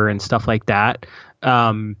cover and stuff like that.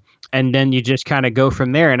 And then you just kind of go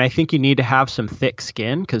from there. And I think you need to have some thick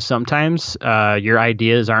skin, because sometimes your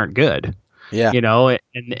ideas aren't good. Yeah. You know,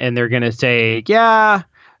 and they're going to say, yeah,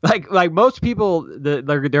 like most people, they're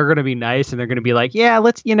going to be nice and they're going to be like, yeah,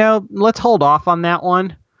 let's hold off on that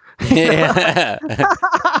one. Yeah.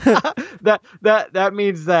 that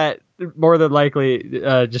means that more than likely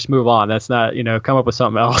just move on. That's not, you know, come up with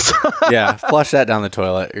something else. Yeah, flush that down the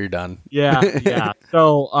toilet, you're done. Yeah.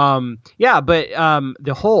 So but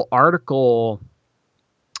the whole article,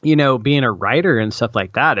 you know, being a writer and stuff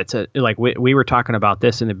like that, it's we were talking about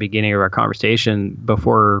this in the beginning of our conversation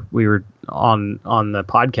before we were on the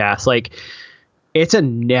podcast. Like, it's a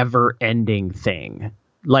never ending thing.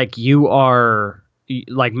 Like, you are,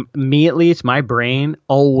 like, me at least, my brain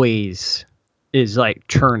always is like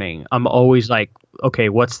churning. I'm always like, okay,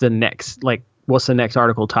 what's the next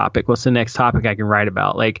article topic? What's the next topic I can write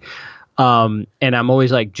about? Like, and I'm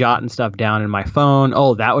always like jotting stuff down in my phone.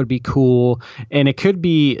 Oh, that would be cool. And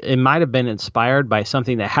it might have been inspired by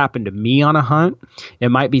something that happened to me on a hunt. It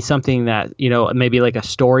might be something that, you know, maybe like a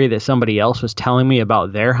story that somebody else was telling me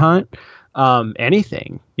about their hunt.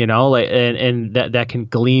 Anything, you know, like, and that can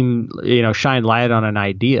gleam, you know, shine light on an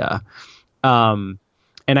idea. And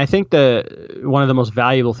I think one of the most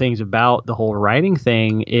valuable things about the whole writing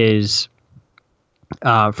thing is,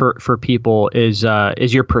 for people is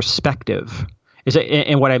your perspective.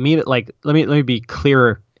 And what I mean, like, let me be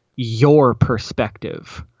clearer. Your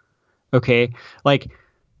perspective. Okay. Like,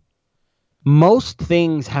 most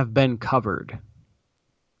things have been covered.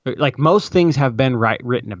 Like, most things have been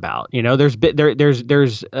written about. You know, there's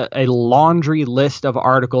a laundry list of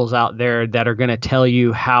articles out there that are going to tell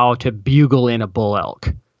you how to bugle in a bull elk.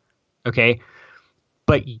 Okay.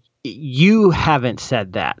 But you haven't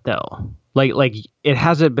said that, though. Like it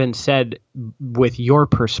hasn't been said with your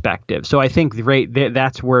perspective. So I think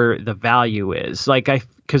that's where the value is. Like,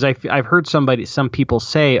 because I've heard some people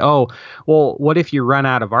say, oh, well, what if you run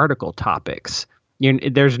out of article topics? You're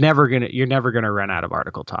never gonna run out of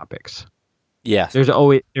article topics. Yes. There's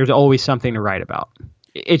always something to write about.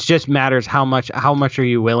 It just matters how much are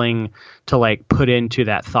you willing to, like, put into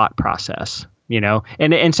that thought process, you know?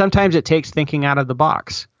 And sometimes it takes thinking out of the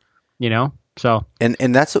box, you know? So and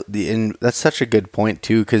that's such a good point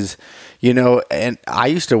too, because, you know, and I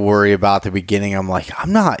used to worry about the beginning. I'm like,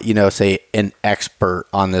 I'm not, you know, say an expert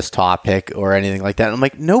on this topic or anything like that. I'm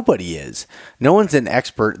like, nobody is. No one's an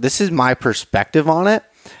expert. This is my perspective on it.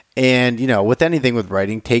 And, you know, with anything with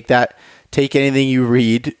writing, take anything you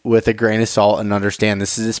read with a grain of salt and understand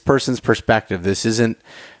this is this person's perspective. This isn't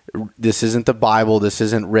the Bible. This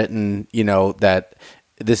isn't written, you know, that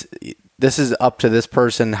this is up to this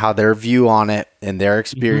person, how their view on it and their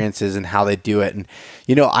experiences and how they do it. And,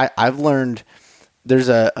 you know, I've learned there's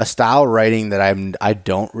a style of writing that I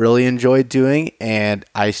don't really enjoy doing. And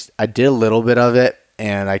I did a little bit of it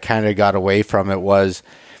and I kind of got away from it. Was,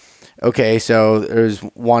 okay, so there's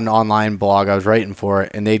one online blog I was writing for,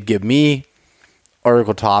 and they'd give me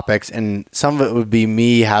article topics, and some of it would be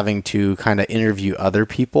me having to kind of interview other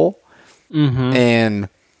people and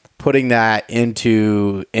putting that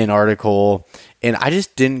into an article, and I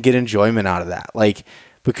just didn't get enjoyment out of that. Like,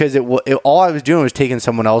 because all I was doing was taking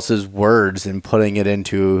someone else's words and putting it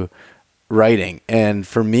into writing. And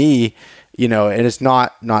for me, you know, and it's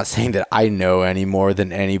not saying that I know any more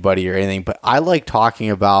than anybody or anything, but I like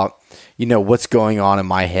talking about, you know, what's going on in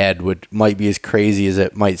my head, which might be as crazy as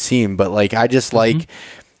it might seem, but like, I just like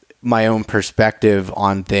my own perspective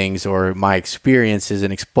on things or my experiences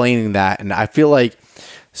and explaining that. And I feel like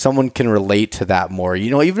someone can relate to that more, you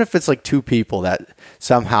know, even if it's like 2 people that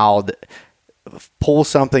somehow pull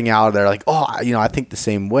something out of there, like, oh, you know, I think the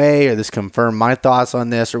same way, or this confirmed my thoughts on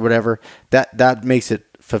this or whatever, that makes it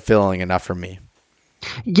fulfilling enough for me.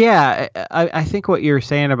 Yeah. I think what you're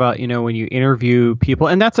saying about, you know, when you interview people,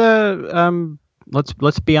 and that's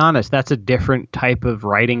let's be honest, that's a different type of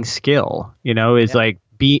writing skill, you know, is like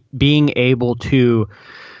being able to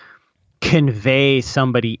convey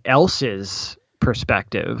somebody else's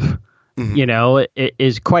perspective, you know, it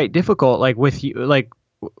is quite difficult. Like, with you, like,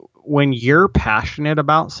 when you're passionate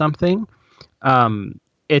about something,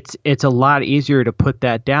 it's a lot easier to put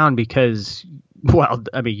that down because, well,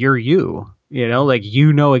 I mean, you know, like,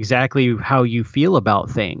 you know exactly how you feel about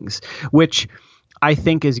things, which I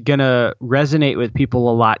think is going to resonate with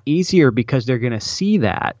people a lot easier because they're going to see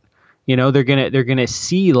that. They're going to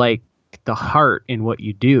see like the heart in what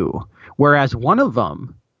you do. Whereas one of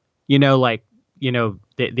them, the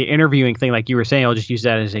interviewing thing, like you were saying, I'll just use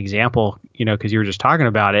that as an example, because you were just talking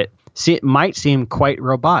about it. It might seem quite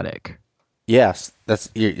robotic. Yes, that's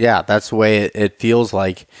the way it feels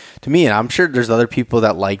like to me. And I'm sure there's other people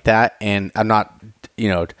that like that. And I'm not,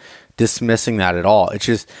 dismissing that at all. It's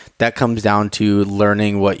just that comes down to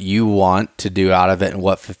learning what you want to do out of it and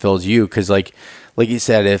what fulfills you. Because like you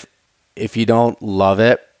said, if you don't love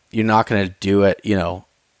it, you're not going to do it,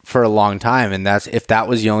 for a long time. And if that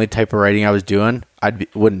was the only type of writing I was doing,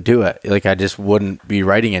 wouldn't do it. Like I just wouldn't be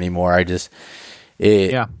writing anymore. I don't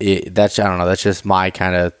know. That's just my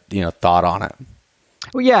kind of, thought on it.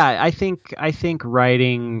 Well, yeah, I think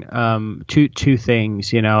writing, two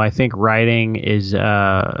things, I think writing is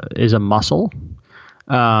a muscle.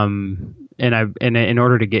 And in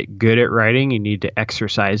order to get good at writing, you need to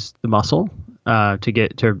exercise the muscle,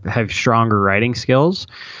 to have stronger writing skills.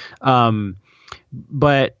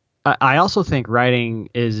 But I also think writing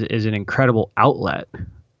is an incredible outlet,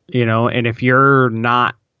 and if you're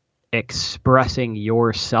not expressing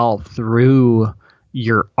yourself through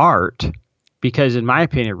your art, because in my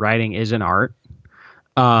opinion, writing is an art,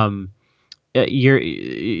 the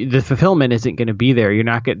fulfillment isn't going to be there. You're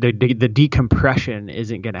not the decompression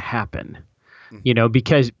isn't going to happen,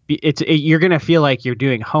 because you're going to feel like you're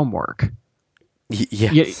doing homework.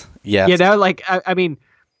 Yes. I mean,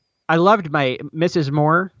 I loved my Mrs.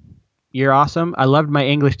 Moore. You're awesome. I loved my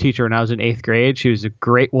English teacher when I was in 8th grade. She was a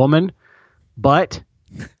great woman, but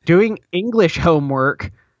doing English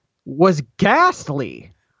homework was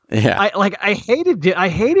ghastly. Yeah. I hated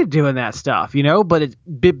doing that stuff, but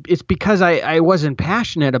it's because I wasn't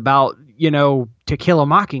passionate about, To Kill a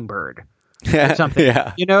Mockingbird or something.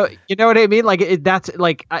 Yeah. You know what I mean? Like that's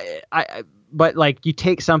like, but like you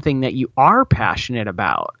take something that you are passionate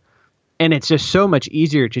about, and it's just so much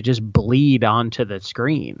easier to just bleed onto the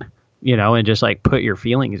screen, and just like put your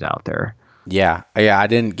feelings out there. Yeah. I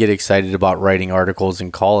didn't get excited about writing articles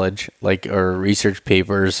in college, or research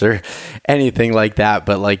papers or anything like that.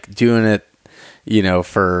 But like doing it,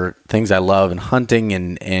 for things I love and hunting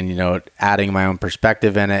and adding my own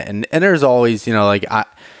perspective in it. And there's always, not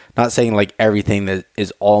saying like everything that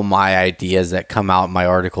is all my ideas that come out in my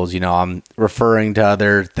articles, I'm referring to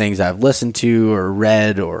other things I've listened to or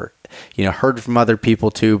read or, heard from other people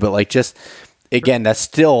too. But like, just again, that's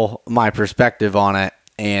still my perspective on it.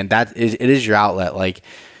 And it is your outlet. Like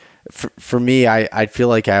for me, I feel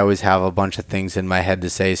like I always have a bunch of things in my head to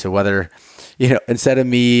say. So whether, instead of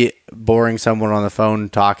me boring someone on the phone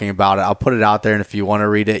talking about it, I'll put it out there. And if you want to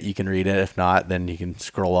read it, you can read it. If not, then you can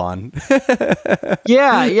scroll on.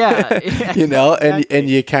 Yeah. And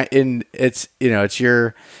you can't, and it's, it's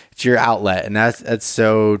your outlet. And that's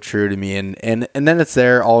so true to me. And then it's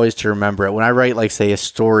there always to remember it. When I write, like say a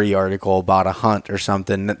story article about a hunt or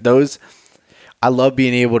something, I love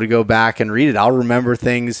being able to go back and read it. I'll remember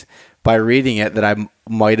things by reading it that I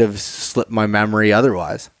might have slipped my memory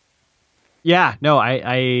otherwise. Yeah, no, I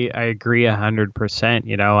agree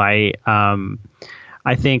 100%.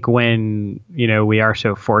 I think when, we are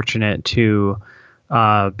so fortunate to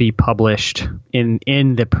be published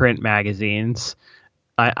in the print magazines,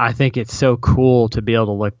 I think it's so cool to be able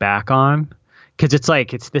to look back on, because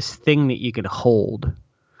it's this thing that you can hold.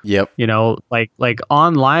 Yep. Like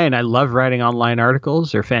online, I love writing online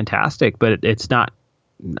articles. They're fantastic, but it's not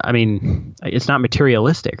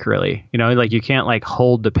materialistic really. Like you can't like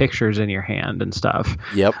hold the pictures in your hand and stuff.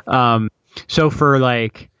 Yep. So for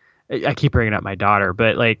like, I keep bringing up my daughter,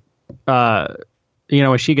 but like,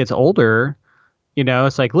 when she gets older,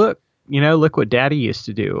 it's like, look what daddy used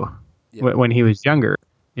to do when he was younger.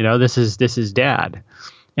 This is dad.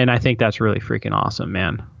 And I think that's really freaking awesome,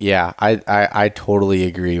 man. Yeah, I totally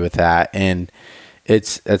agree with that. And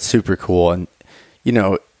that's super cool. And,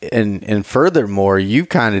 and furthermore, you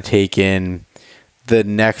kind of taken the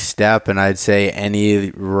next step, and I'd say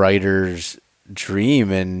any writer's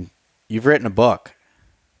dream, and you've written a book.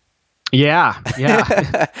 Yeah.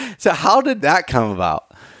 So how did that come about?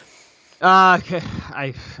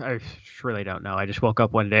 I really don't know. I just woke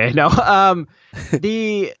up one day. No.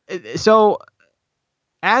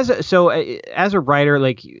 As a writer,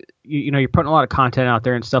 like you're putting a lot of content out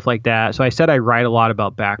there and stuff like that. So I said I write a lot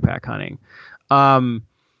about backpack hunting.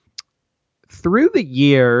 Through the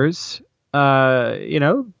years,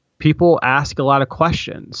 people ask a lot of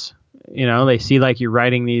questions. They see like you're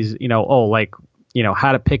writing these,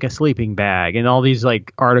 how to pick a sleeping bag and all these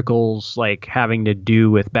like articles like having to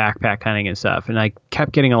do with backpack hunting and stuff. And I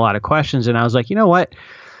kept getting a lot of questions, and I was like, you know what?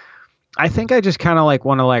 I think I just kind of like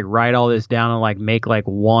want to like write all this down and like make like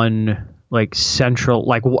one like central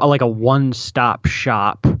like a one-stop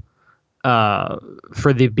shop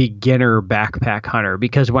for the beginner backpack hunter,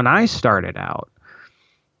 because when I started out,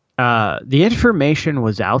 the information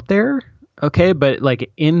was out there, okay, but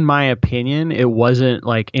like in my opinion, it wasn't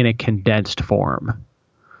like in a condensed form.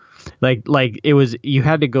 Like it was, you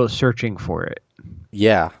had to go searching for it.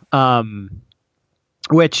 Yeah.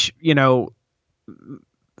 Which, you know,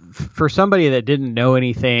 for somebody that didn't know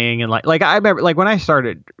anything, and like I remember like when I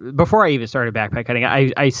started, before I even started backpack hunting,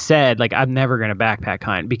 I said like I'm never going to backpack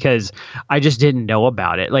hunt because I just didn't know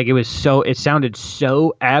about it. Like it sounded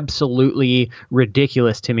so absolutely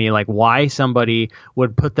ridiculous to me, like why somebody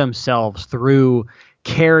would put themselves through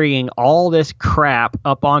carrying all this crap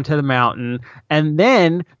up onto the mountain, and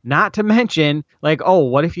then not to mention like, oh,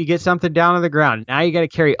 what if you get something down on the ground, now you got to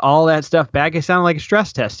carry all that stuff back. It sounded like a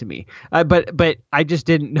stress test to me, but I just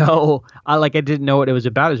didn't know. I didn't know what it was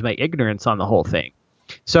about. It was my ignorance on the whole thing.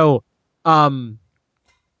 So I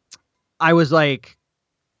was like,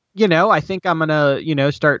 you know, I think I'm gonna, you know,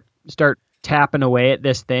 start tapping away at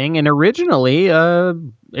this thing. And originally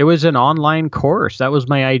it was an online course. That was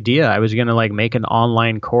my idea. I was gonna like make an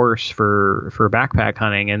online course for backpack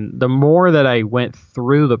hunting. And the more that I went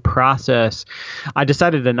through the process, I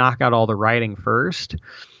decided to knock out all the writing first.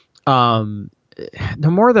 The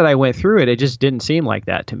more that I went through it, it just didn't seem like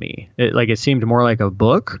that to me. It seemed more like a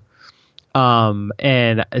book.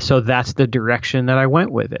 And so that's the direction that I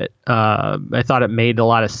went with it. I thought it made a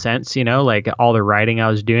lot of sense, you know, like all the writing I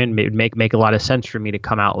was doing made make a lot of sense for me to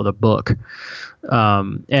come out with a book.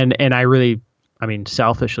 And I really, I mean,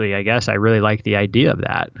 selfishly, I guess I really like the idea of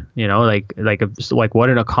that, you know, like what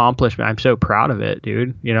an accomplishment. I'm so proud of it,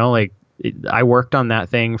 dude. You know, like I worked on that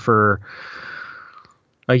thing for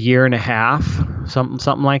a year and a half,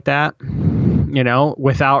 something like that, you know,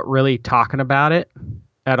 without really talking about it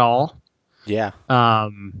at all. Yeah.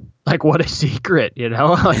 Like what a secret, you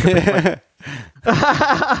know?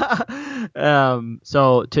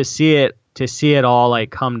 So to see it all like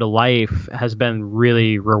come to life has been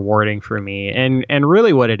really rewarding for me. And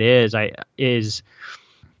really what it is an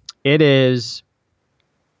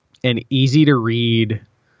easy to read,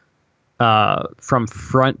 from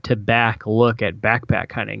front to back look at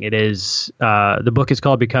backpack hunting. It is, the book is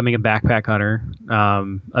called Becoming a Backpack Hunter,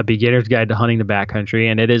 a beginner's guide to hunting the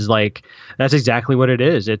backcountry. And it is like, that's exactly what it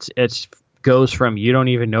is. It's goes from, you don't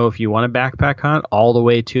even know if you want to backpack hunt, all the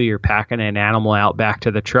way to you're packing an animal out back to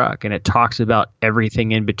the truck. And it talks about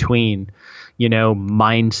everything in between, you know,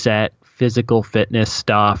 mindset, physical fitness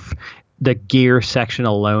stuff. The gear section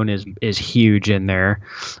alone is huge in there.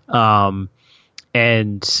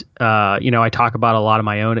 And, you know, I talk about a lot of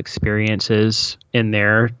my own experiences in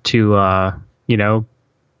there to, you know,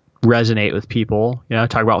 resonate with people. You know, I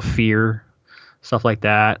talk about fear, stuff like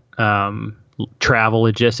that, travel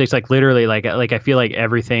logistics, like literally, like I feel like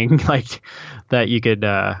everything like that you could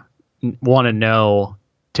want to know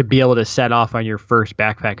to be able to set off on your first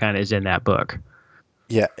backpack hunt is in that book.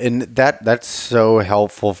 Yeah, and that's so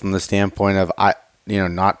helpful from the standpoint of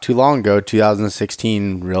not too long ago,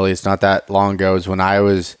 2016, really, it's not that long ago, is when I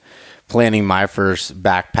was planning my first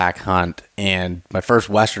backpack hunt and my first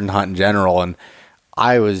Western hunt in general, and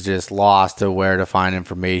I was just lost to where to find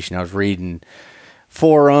information. I was reading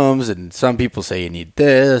forums, and some people say you need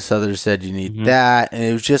this, others said you need that, and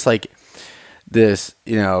it was just like this,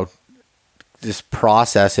 you know, this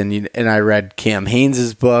process. And I read Cam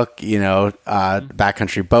Haynes's book, you know,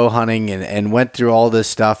 Backcountry Bow Hunting, and went through all this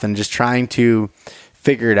stuff and just trying to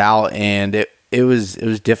figure it out. And it was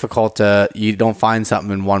difficult you don't find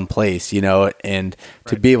something in one place, you know, and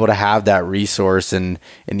to be able to have that resource and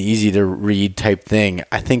an easy to read type thing,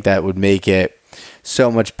 I think that would make it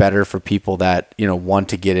so much better for people that, you know, want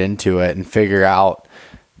to get into it and figure out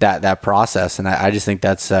that process. And I just think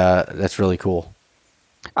that's really cool.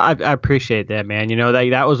 I appreciate that, man. You know,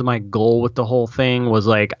 that was my goal with the whole thing, was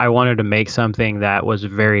like, I wanted to make something that was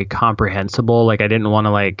very comprehensible. Like I didn't want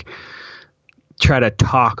to like try to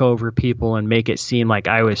talk over people and make it seem like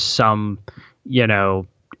I was some, you know,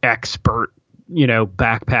 expert, you know,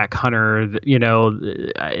 backpack hunter. You know,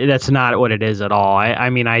 that's not what it is at all. I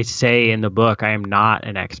mean, I say in the book, I am not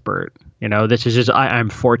an expert. You know, this is just, I'm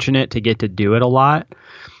fortunate to get to do it a lot,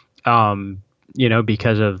 you know,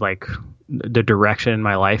 because of like the direction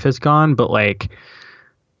my life has gone. But like,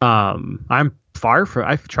 I'm far from,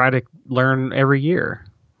 I try to learn every year,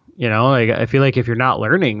 you know, like I feel like if you're not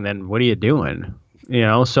learning, then what are you doing? You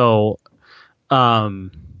know? So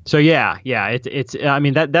yeah, it's, I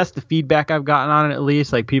mean, that's the feedback I've gotten on it, at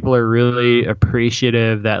least. Like people are really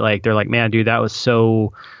appreciative that like, they're like, man, dude, that was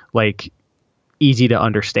so like easy to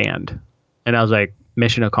understand. And I was like,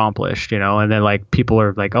 mission accomplished, and then like people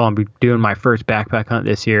are like, oh, I'm doing my first backpack hunt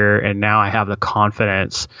this year, and now I have the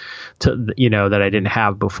confidence to, that I didn't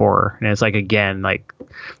have before. And it's like, again, like,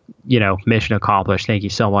 mission accomplished. Thank you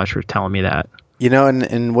so much for telling me that.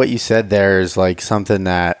 And what you said there is like something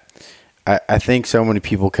that I think so many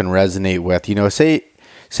people can resonate with.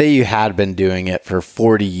 Say you had been doing it for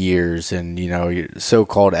 40 years and, you're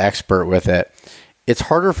so-called expert with it. It's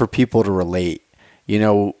harder for people to relate,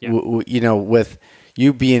 with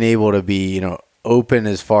you being able to be, open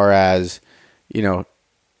as far as,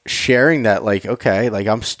 sharing that, like, okay, like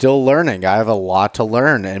I'm still learning. I have a lot to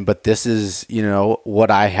learn. But this is, what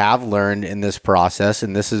I have learned in this process.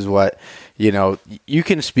 And this is what, you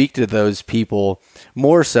can speak to those people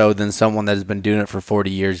more so than someone that has been doing it for 40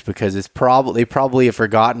 years, because they probably have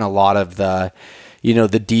forgotten a lot of the,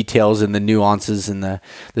 the details and the nuances and the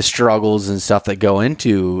struggles and stuff that go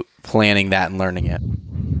into planning that and learning it.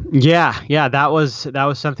 Yeah. That was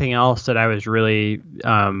something else that I was really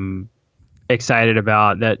excited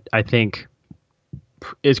about, that I think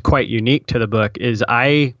is quite unique to the book, is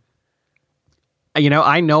I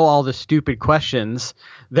know all the stupid questions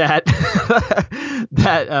that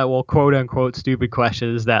well, quote unquote stupid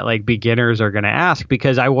questions that like beginners are going to ask,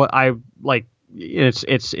 because I like,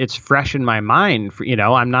 it's fresh in my mind.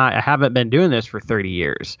 I haven't been doing this for 30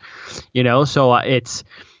 years, so it's,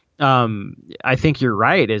 I think you're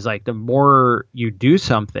right, is like the more you do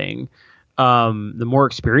something, the more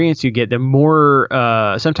experience you get, the more,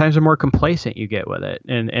 sometimes the more complacent you get with it.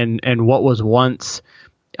 And what was once,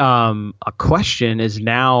 a question is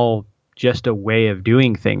now just a way of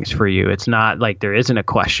doing things for you. It's not like there isn't a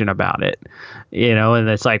question about it, and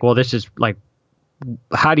it's like, well, this is like,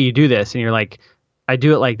 how do you do this? And you're like, I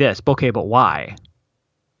do it like this. Okay, but why?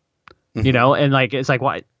 Mm-hmm. And like, it's like,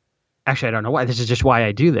 why? Actually, I don't know why. This is just why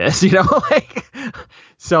I do this, like,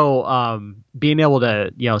 so, being able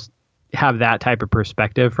to, have that type of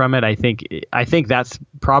perspective from it, I think that's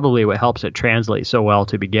probably what helps it translate so well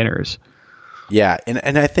to beginners. Yeah.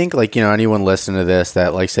 And I think like, anyone listening to this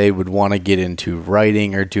that like say would want to get into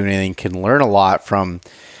writing or doing anything can learn a lot from,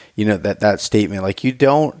 that statement. Like you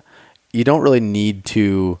don't really need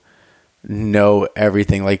to know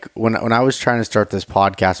everything. Like when I was trying to start this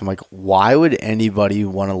podcast, I'm like, why would anybody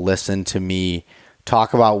want to listen to me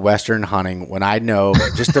talk about Western hunting when I know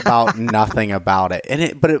just about nothing about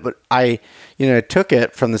it? But I took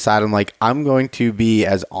it from the side. I'm like, I'm going to be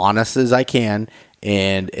as honest as I can.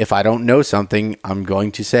 And if I don't know something, I'm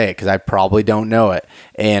going to say it, because I probably don't know it.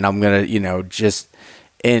 And I'm going to, just,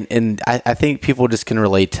 and I think people just can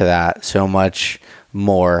relate to that so much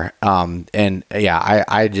more. And yeah,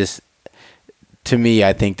 I just, to me,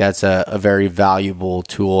 I think that's a very valuable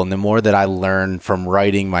tool. And the more that I learn from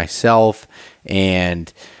writing myself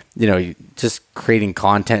and, just creating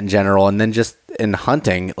content in general, and then just in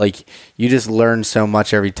hunting, like you just learn so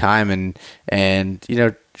much every time, and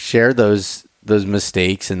share those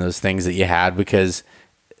mistakes and those things that you had, because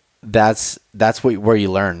that's where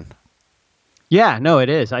you learn. Yeah, no, it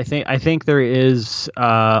is. I think there is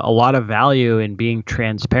a lot of value in being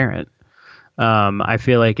transparent. I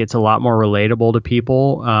feel like it's a lot more relatable to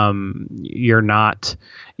people. You're not,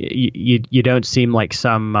 you don't seem like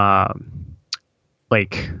some,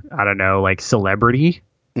 like, I don't know, like celebrity.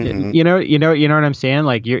 Mm-hmm. You know what I'm saying?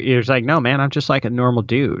 Like you're just like, no, man, I'm just like a normal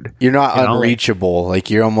dude. You're not unreachable. Like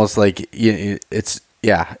you're almost like, it's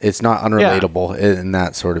not unrelatable in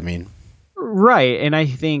that sort of mean. Right. And I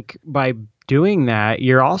think by doing that,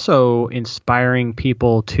 you're also inspiring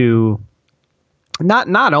people to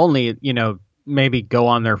not only, maybe go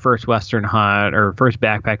on their first Western hunt or first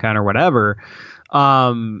backpack hunt or whatever.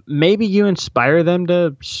 Maybe you inspire them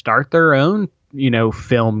to start their own,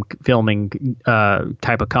 filming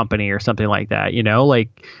type of company or something like that,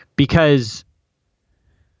 like, because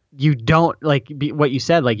you don't, like what you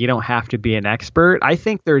said, like you don't have to be an expert. I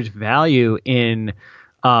think there's value in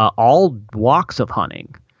all walks of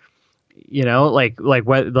hunting, like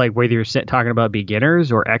whether you're talking about beginners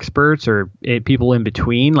or experts or people in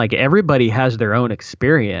between, like everybody has their own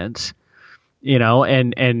experience,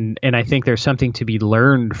 and I think there's something to be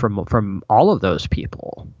learned from all of those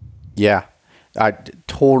people. Yeah. I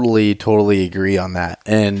totally agree on that.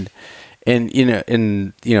 And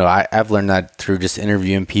I've learned that through just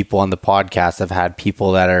interviewing people on the podcast. I've had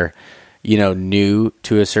people that are, new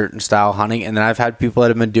to a certain style of hunting, and then I've had people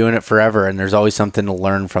that have been doing it forever, and there's always something to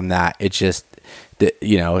learn from that. It's just,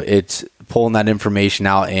 it's pulling that information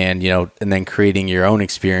out and then creating your own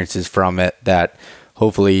experiences from it that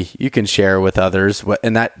hopefully you can share with others.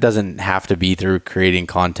 And that doesn't have to be through creating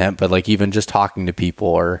content, but like even just talking to people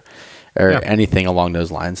or anything along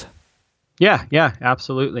those lines. Yeah,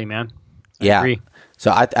 absolutely, man. I agree.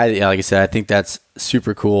 So I like I said, I think that's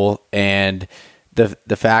super cool, and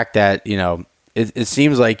the fact that it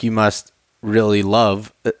seems like you must really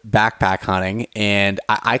love backpack hunting, and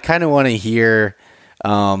I kind of want to hear,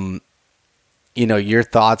 your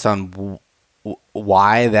thoughts on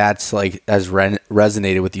why that's like has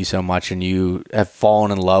resonated with you so much, and you have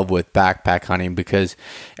fallen in love with backpack hunting, because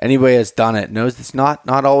anybody that's done it knows it's not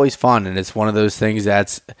always fun, and it's one of those things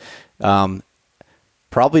that's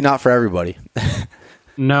probably not for everybody.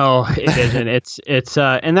 No, it isn't. It's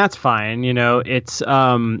and that's fine. It's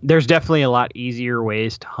there's definitely a lot easier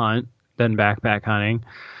ways to hunt than backpack hunting.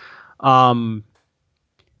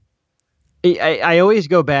 I always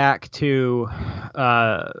go back to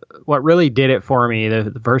what really did it for me.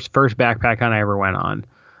 The first backpack hunt I ever went on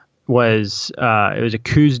was it was a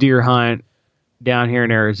Coues deer hunt down here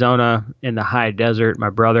in Arizona in the high desert. My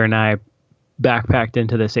brother and I backpacked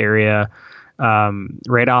into this area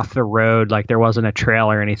right off the road. Like, there wasn't a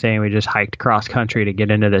trail or anything. We just hiked cross country to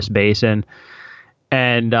get into this basin.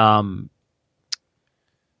 And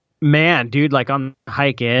man, dude, like on the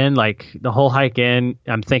hike in, like the whole hike in,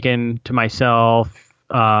 I'm thinking to myself,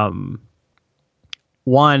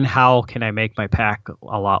 one, how can I make my pack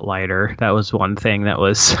a lot lighter? That was one thing that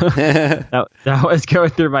was that was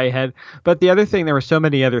going through my head. But the other thing, there were so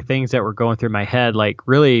many other things that were going through my head, like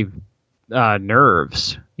really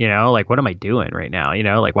nerves, like, what am I doing right now?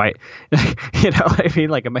 Like, why, I mean,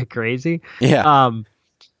 like, am I crazy? Yeah.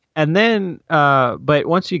 And then, but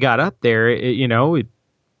once you got up there, it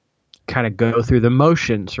kind of go through the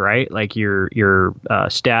motions, right? Like you're you're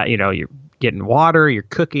getting water, you're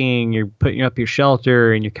cooking, you're putting up your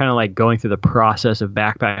shelter, and you're kind of like going through the process of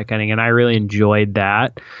backpacking. And I really enjoyed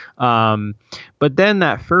that. But then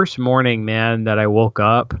that first morning, man, that I woke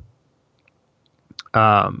up,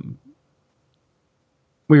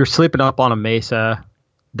 we were sleeping up on a mesa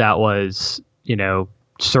that was,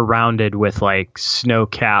 surrounded with like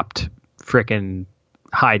snow-capped frickin'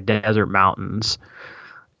 high desert mountains.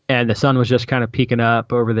 And the sun was just kind of peeking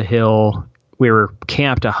up over the hill. We were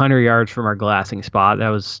camped 100 yards from our glassing spot. That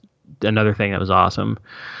was another thing that was awesome.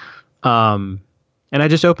 And I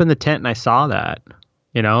just opened the tent and I saw that,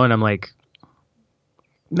 and I'm like,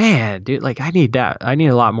 man, dude, like, I need that. I need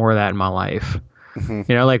a lot more of that in my life.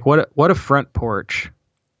 Mm-hmm. Like what a front porch,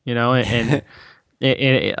 and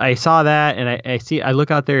I saw that, and I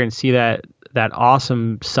look out there and see that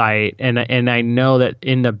awesome sight, and I know that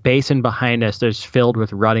in the basin behind us, there's filled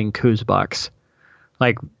with rutting Coues bucks,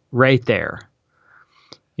 like right there,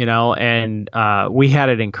 and we had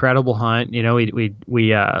an incredible hunt.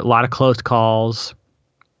 We a lot of close calls.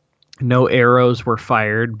 No arrows were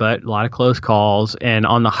fired, but a lot of close calls. And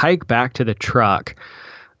on the hike back to the truck,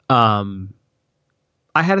 I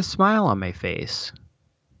had a smile on my face.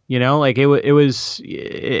 Like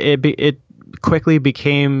it quickly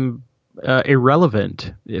became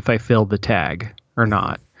irrelevant if I filled the tag or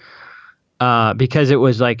not, because it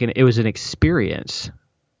was like it was an experience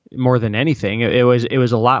more than anything. It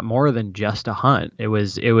was a lot more than just a hunt. It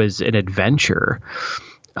was an adventure.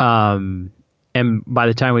 And by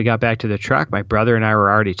the time we got back to the truck, my brother and I were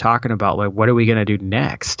already talking about, like, what are we going to do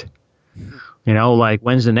next? Like,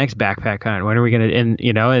 when's the next backpack hunt? When are we going to, and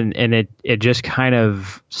it just kind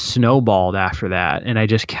of snowballed after that. And I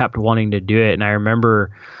just kept wanting to do it. And I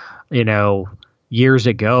remember, years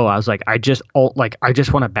ago, I was like, I just want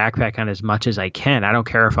to backpack hunt as much as I can. I don't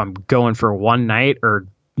care if I'm going for one night or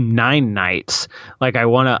 9 nights. Like,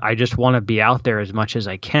 I just want to be out there as much as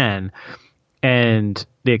I can. And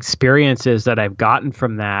the experiences that I've gotten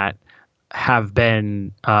from that have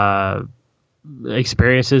been,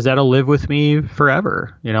 experiences that'll live with me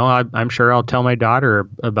forever. I'm sure I'll tell my daughter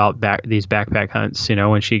about these backpack hunts,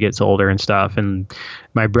 when she gets older and stuff. And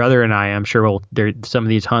my brother and I'm sure some of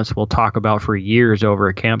these hunts we'll talk about for years over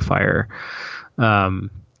a campfire.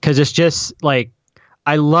 'Cause it's just like,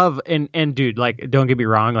 I love, and dude, like, don't get me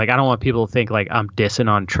wrong. Like, I don't want people to think like I'm dissing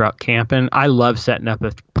on truck camping. I love setting up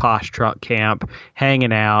a posh truck camp,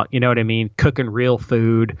 hanging out, you know what I mean? Cooking real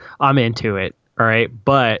food. I'm into it. All right.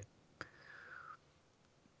 But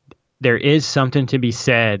there is something to be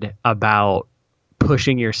said about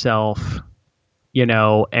pushing yourself,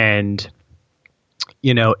 and,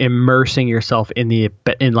 immersing yourself in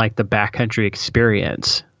like the backcountry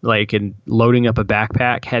experience, like, in loading up a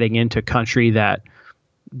backpack, heading into country that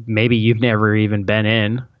maybe you've never even been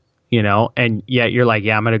in, and yet you're like,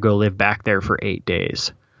 yeah, I'm going to go live back there for 8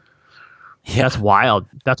 days. Yeah. That's wild.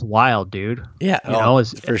 That's wild, dude. Yeah.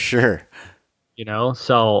 For sure.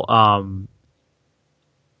 So,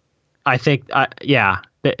 I think,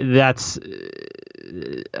 that's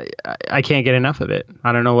I can't get enough of it.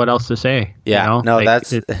 I don't know what else to say. Yeah, you know? no, Like,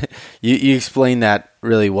 that's you explained that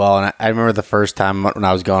really well. And I remember the first time when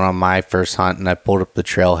I was going on my first hunt, and I pulled up the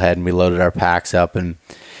trailhead, and we loaded our packs up, and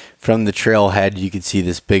from the trailhead you could see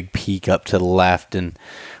this big peak up to the left, and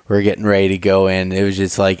we're getting ready to go in. It was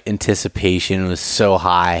just like anticipation was so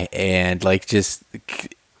high, and like just.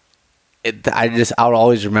 I would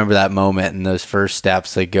always remember that moment and those first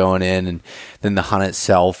steps, like going in, and then the hunt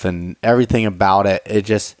itself and everything about it. It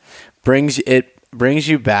just brings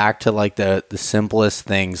you back to like the simplest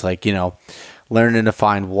things, like, you know, learning to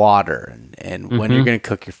find water and when you're going to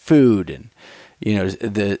cook your food, and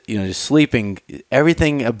just sleeping.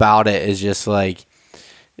 Everything about it is just like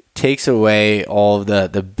takes away all of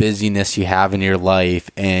the busyness you have in your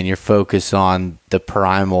life, and you're focused on the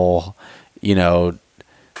primal, you know.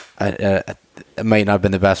 It might not have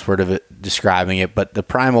been the best word of it describing it, but the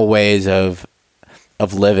primal ways of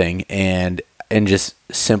living and just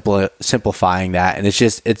simplifying that, and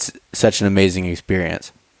it's such an amazing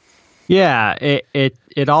experience. Yeah,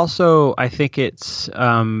 it also, I think it's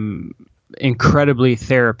incredibly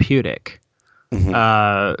therapeutic.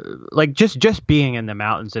 Like just being in the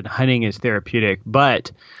mountains and hunting is therapeutic,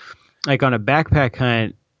 but like on a backpack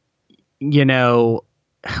hunt, you know.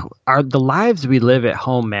 The lives we live at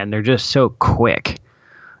home, man, they're just so quick.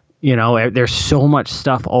 You know, there's so much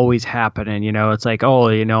stuff always happening. You know, it's like, oh,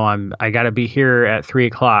 you know, I got to be here at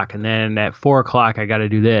 3:00, and then at 4:00 I got to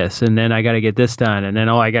do this, and then I got to get this done, and then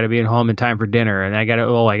I got to be at home in time for dinner, and I got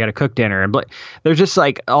to cook dinner, and there's just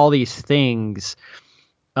like all these things,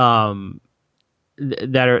 that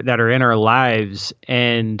are in our lives,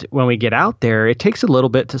 and when we get out there, it takes a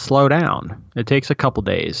little bit to slow down. It takes a couple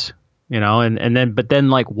days. You know, and then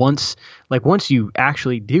like once you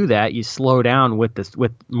actually do that, you slow down with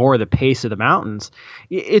more of the pace of the mountains.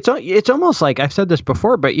 It's almost like, I've said this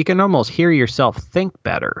before, but you can almost hear yourself think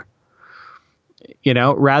better. You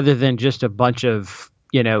know, rather than just a bunch of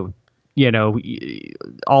all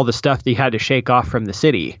the stuff that you had to shake off from the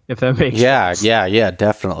city, if that makes sense. Yeah,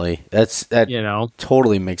 definitely. That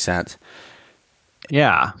totally makes sense.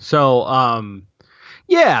 Yeah. So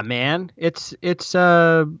yeah, man, it's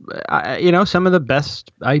some of the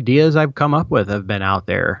best ideas I've come up with have been out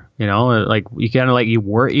there. You know, like you kind of like you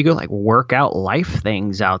go like work out life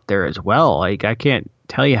things out there as well. Like I can't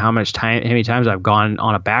tell you how many times I've gone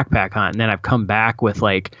on a backpack hunt, and then I've come back with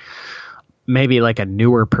like maybe like a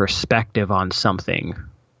newer perspective on something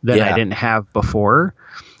that I didn't have before.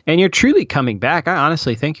 And you're truly coming back. I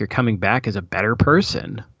honestly think you're coming back as a better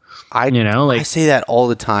person. I say that all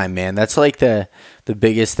the time, man. That's like the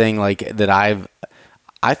biggest thing, like that I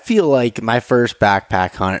feel like my first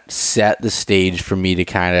backpack hunt set the stage for me to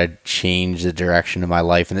kind of change the direction of my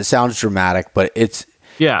life. And it sounds dramatic, but it's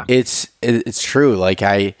true. Like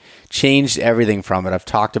I changed everything from it. I've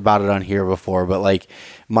talked about it on here before, but like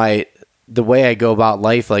the way I go about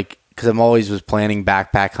life, like, because I'm always was planning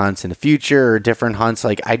backpack hunts in the future or different hunts.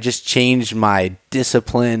 Like I just changed my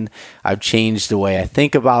discipline. I've changed the way I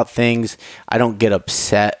think about things. I don't get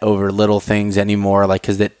upset over little things anymore, like,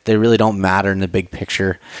 because they really don't matter in the big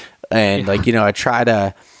picture. And like, you know, I try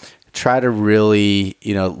to really,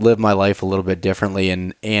 you know, live my life a little bit differently,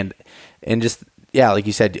 and just, yeah, like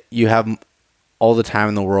you said, you have all the time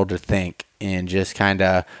in the world to think and just kind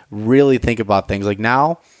of really think about things. Like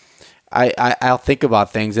now, I'll think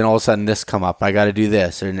about things, and all of a sudden this come up. I got to do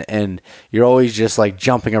this, and you're always just like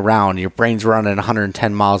jumping around. Your brain's running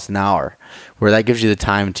 110 miles an hour, where that gives you the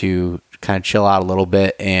time to kind of chill out a little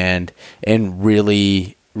bit and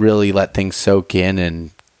really, really let things soak in,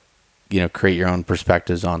 and, you know, create your own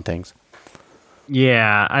perspectives on things.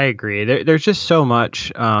 Yeah, I agree. There's just so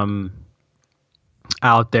much out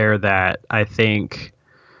there that I think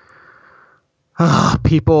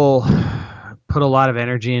people put a lot of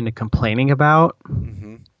energy into complaining about.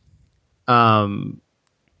 And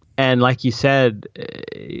like you said,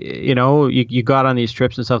 you know, you got on these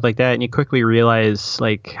trips and stuff like that, and you quickly realize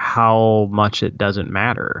like how much it doesn't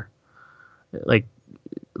matter. Like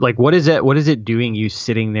what is it doing you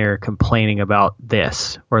sitting there complaining about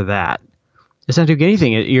this or that? It's not doing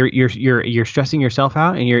anything. You're stressing yourself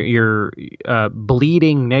out, and you're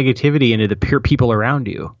bleeding negativity into the pure people around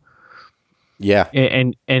you. Yeah.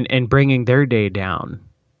 And bringing their day down.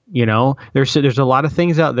 You know, there's a lot of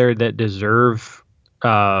things out there that deserve,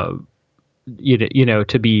 to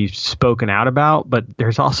be spoken out about, but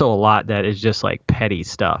there's also a lot that is just like petty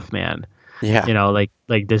stuff, man. Yeah. You know, like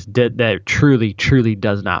this that truly, truly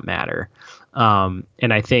does not matter. And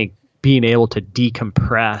I think being able to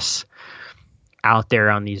decompress out there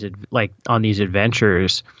on these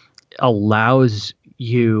adventures allows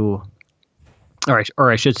you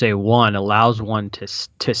or I should say, one allows one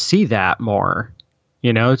to see that more,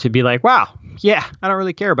 to be like, wow, yeah, I don't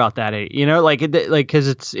really care about that, because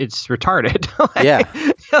it's retarded. Yeah.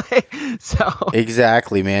 So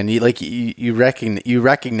Exactly, man. You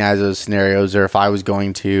recognize those scenarios, or if I was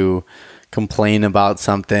going to complain about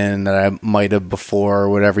something that I might have before or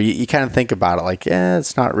whatever, you kind of think about it like,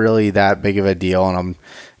 it's not really that big of a deal, and I'm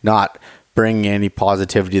not bringing any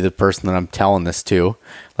positivity to the person that I'm telling this to.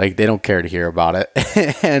 Like, they don't care to hear about it.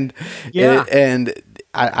 and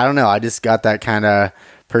I don't know, I just got that kind of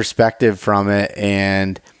perspective from it,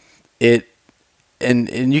 and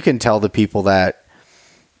you can tell the people that,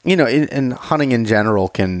 and hunting in general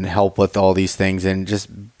can help with all these things, and just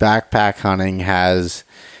backpack hunting has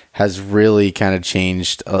really kind of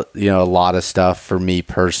changed, a lot of stuff for me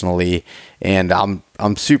personally, and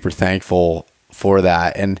I'm super thankful for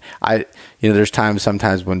that. And there's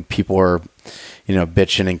sometimes when people are,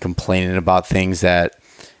 bitching and complaining about things that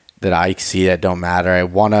I see that don't matter. I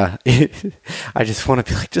just want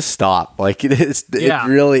to be like, just stop. Like, it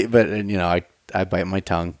really, but I bite my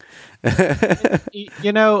tongue. I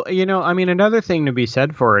mean, another thing to be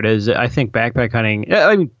said for it is, I think backpack hunting,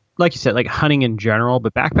 I mean, like you said, like hunting in general,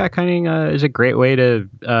 but backpack hunting is a great way to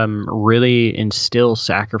really instill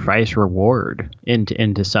sacrifice reward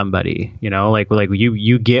into somebody. Like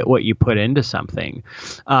you get what you put into something,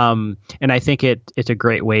 and I think it's a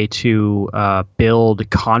great way to build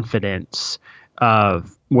confidence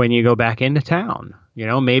of when you go back into town.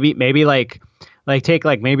 Maybe maybe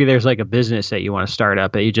there's like a business that you want to start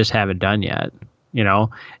up that you just haven't done yet.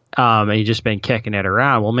 And you've just been kicking it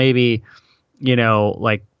around. Well, maybe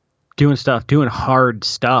like doing hard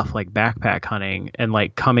stuff like backpack hunting, and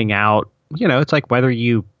like coming out, it's like whether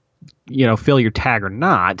you fill your tag or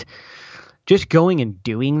not, just going and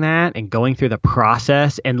doing that and going through the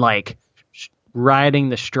process and like riding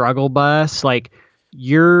the struggle bus, like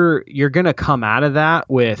you're going to come out of that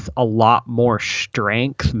with a lot more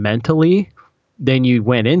strength mentally than you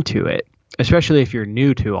went into it, especially if you're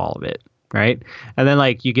new to all of it. Right. And then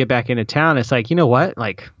like you get back into town, it's like, what,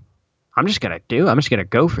 like, I'm just going to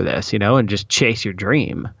go for this, and just chase your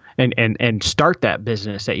dream and start that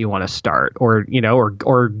business that you want to start, or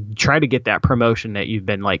try to get that promotion that you've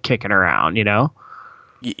been like kicking around,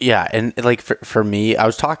 Yeah. And like for me, I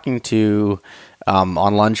was talking to, on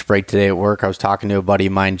lunch break today at work, I was talking to a buddy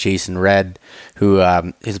of mine, Jason Red, who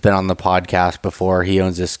has been on the podcast before. He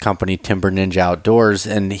owns this company, Timber Ninja Outdoors,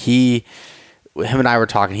 and him and I were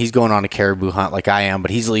talking. He's going on a caribou hunt like I am, but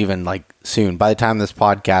he's leaving like soon. By the time this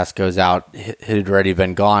podcast goes out, it had already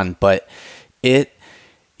been gone. But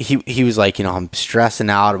he was like, I'm stressing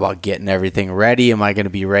out about getting everything ready. Am I going to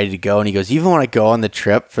be ready to go? And he goes, even when I go on the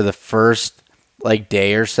trip for the first like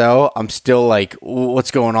day or so, I'm still like,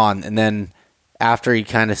 what's going on? And then after you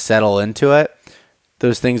kind of settle into it,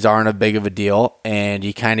 those things aren't a big of a deal, and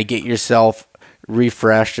you kind of get yourself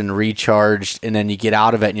refreshed and recharged, and then you get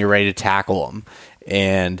out of it and you're ready to tackle them.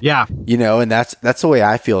 And and that's the way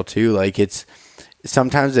I feel too. Like, it's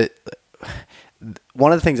sometimes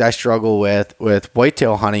one of the things I struggle with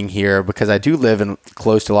whitetail hunting here, because I do live in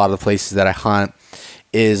close to a lot of the places that I hunt,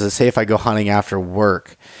 is, let's say if I go hunting after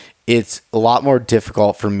work, it's a lot more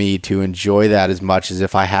difficult for me to enjoy that as much as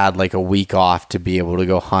if I had like a week off to be able to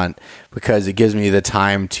go hunt, because it gives me the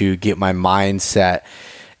time to get my mind set.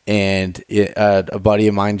 And a buddy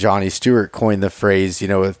of mine, Johnny Stewart, coined the phrase,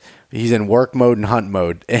 he's in work mode and hunt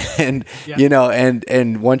mode. And,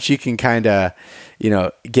 and once you can kind of,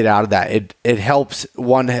 get out of that, it helps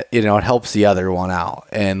one, it helps the other one out.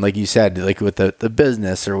 And like you said, like with the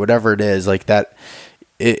business or whatever it is, like that,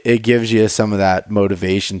 it gives you some of that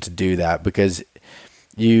motivation to do that, because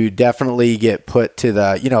you definitely get put to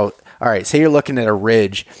the, all right, say you're looking at a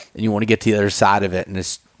ridge and you want to get to the other side of it, and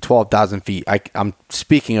it's 12,000 feet. I'm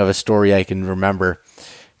speaking of a story I can remember,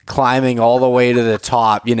 climbing all the way to the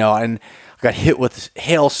top, and I got hit with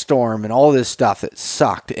hailstorm and all this stuff that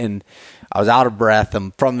sucked, and I was out of breath.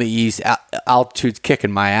 I'm from the east, altitude's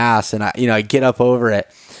kicking my ass, and I get up over it,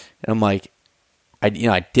 and I'm like, I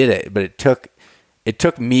did it, but it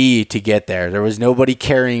took me to get there. There was nobody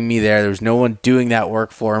carrying me there. There was no one doing that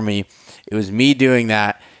work for me. It was me doing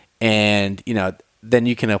that, and then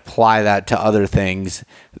you can apply that to other things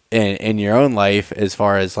in your own life, as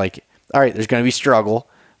far as like, all right, there's going to be struggle,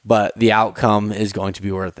 but the outcome is going to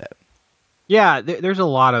be worth it. Yeah, there's a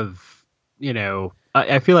lot of,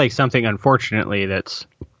 I feel like something, unfortunately, that's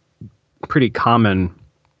pretty common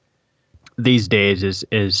these days is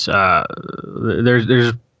there's a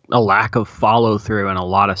lack of follow through in a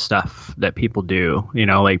lot of stuff that people do.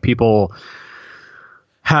 Like, people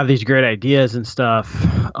have these great ideas and stuff,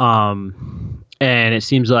 and it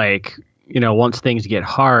seems like once things get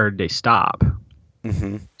hard, they stop.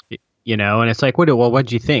 Mm-hmm. And it's like,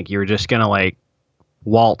 what'd you think? You were just going to like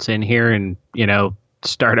waltz in here and,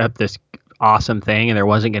 start up this awesome thing and there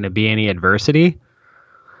wasn't going to be any adversity,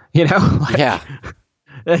 Like, Yeah.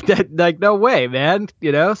 like, no way, man.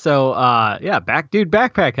 So,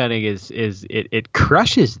 backpack hunting it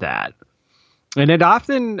crushes that. And it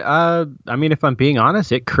often, if I'm being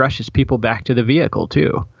honest, it crushes people back to the vehicle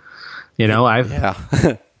too.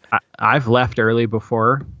 I've left early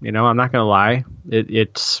before, I'm not going to lie.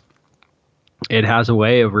 It has a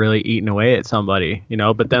way of really eating away at somebody,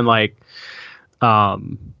 but then like,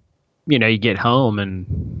 you get home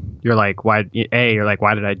and you're like, why did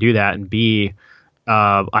I do that? And B,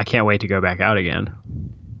 I can't wait to go back out again.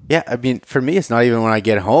 Yeah. I mean, for me, it's not even when I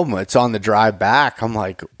get home, it's on the drive back. I'm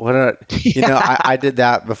like, I did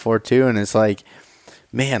that before too. And it's like,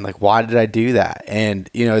 man, like, why did I do that? And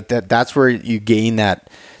that's where you gain that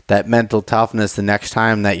mental toughness the next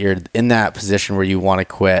time that you're in that position where you want to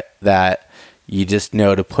quit, that you just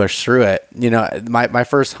know to push through it. My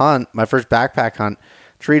first backpack hunt,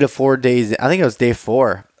 3 to 4 days, I think it was day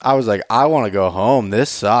 4. I was like, I want to go home. This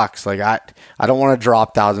sucks. Like, I don't want to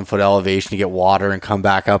drop 1,000-foot elevation to get water and come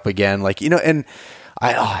back up again. Like, and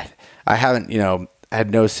I haven't, I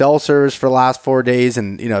had no cell service for the last 4 days.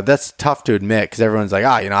 And, that's tough to admit because everyone's like,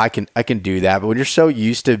 I can do that. But when you're so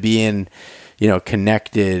used to being,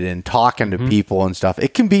 connected and talking to people and stuff,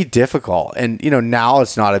 it can be difficult. And, now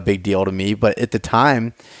it's not a big deal to me, but at the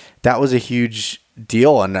time that was a huge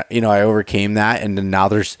deal. And, I overcame that. And then now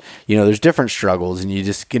there's different struggles and you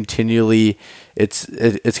just continually, it's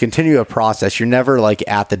continual process. You're never like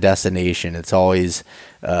at the destination. It's always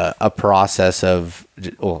a process of,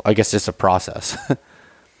 I guess just a process.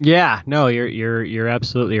 Yeah, no, you're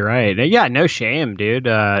absolutely right. Yeah, no shame, dude,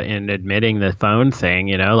 in admitting the phone thing.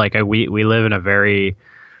 Like we live in a very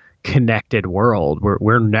connected world.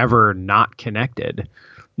 We're never not connected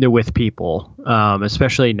with people,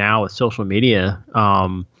 especially now with social media.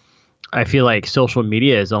 I feel like social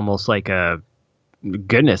media is almost like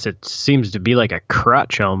it seems to be like a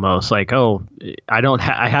crutch almost. Like, oh,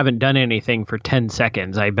 I haven't done anything for 10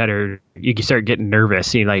 seconds. You can start getting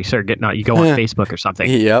nervous. You start getting out, you go on Facebook or something.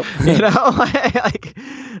 Yep.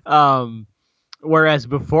 Whereas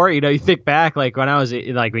before, you think back, like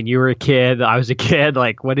when you were a kid, I was a kid,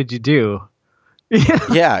 like, what did you do?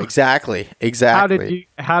 Yeah, exactly.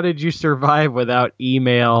 How did you survive without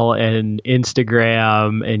email and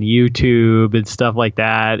Instagram and YouTube and stuff like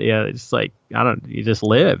that? It's like, you just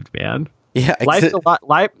lived, man. Yeah.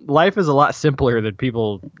 Life is a lot simpler than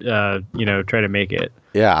people, try to make it.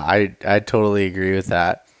 Yeah, I totally agree with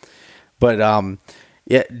that. But,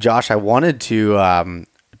 yeah, Josh, I wanted to,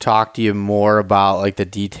 talk to you more about like the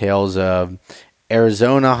details of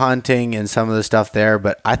Arizona hunting and some of the stuff there,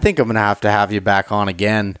 but I think I'm going to have you back on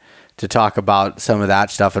again to talk about some of that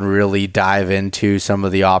stuff and really dive into some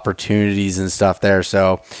of the opportunities and stuff there.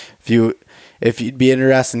 So if you'd be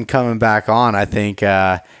interested in coming back on, I think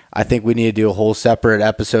we need to do a whole separate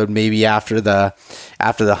episode, maybe after the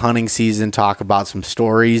hunting season, talk about some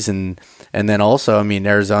stories and then also, I mean,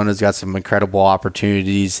 Arizona's got some incredible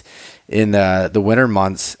opportunities in the winter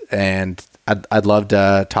months, and I'd love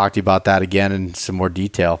to talk to you about that again in some more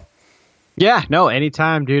detail. Yeah, no,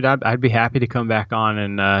 anytime, dude. I'd be happy to come back on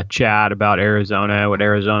and chat about Arizona, what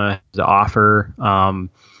Arizona has to offer.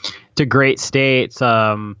 It's a great state.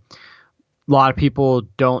 A lot of people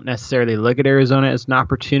don't necessarily look at Arizona as an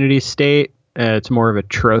opportunity state. It's more of a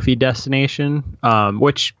trophy destination,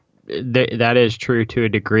 which that is true to a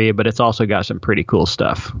degree, but it's also got some pretty cool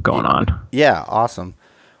stuff going on. Yeah, awesome.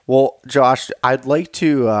 Well, Josh, I'd like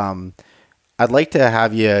to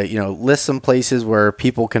have you, list some places where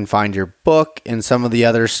people can find your book and some of the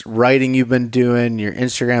other writing you've been doing, your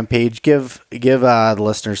Instagram page. Give the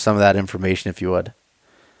listeners some of that information if you would.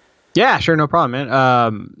 Yeah, sure, no problem,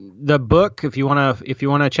 man. The book, if you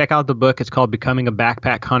wanna check out the book, it's called "Becoming a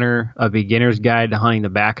Backpack Hunter: A Beginner's Guide to Hunting the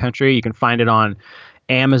Backcountry." You can find it on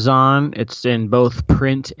Amazon. It's in both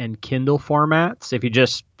print and Kindle formats. If you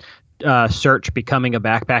just search "Becoming a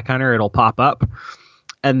Backpack Hunter," it'll pop up.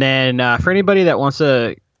 And then for anybody that wants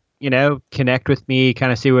to, connect with me,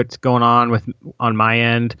 kind of see what's going on my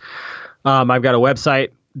end, I've got a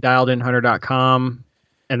website, dialedinhunter.com,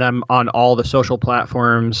 and I'm on all the social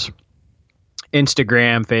platforms,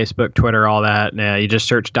 Instagram, Facebook, Twitter, all that. You just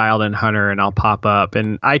search Dialed In Hunter and I'll pop up.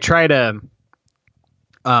 And I try to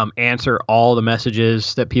answer all the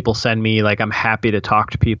messages that people send me. Like, I'm happy to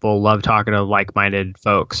talk to people, love talking to like-minded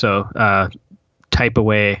folks. So type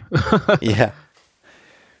away. Yeah.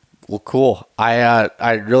 Well, cool.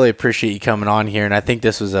 I really appreciate you coming on here, and I think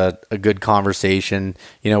this was a good conversation.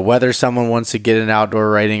 Whether someone wants to get into outdoor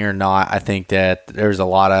writing or not, I think that there's a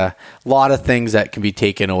lot of things that can be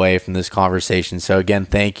taken away from this conversation. So again,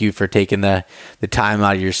 thank you for taking the time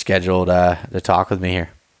out of your schedule to talk with me here.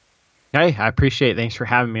 Hey, I appreciate it. Thanks for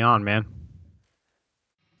having me on, man.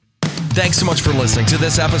 Thanks so much for listening to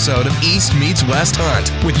this episode of East Meets West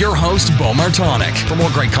Hunt with your host, Bo Martonic. For more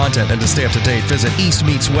great content and to stay up to date, visit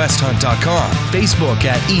eastmeetswesthunt.com, Facebook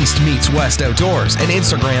at East Meets West Outdoors, and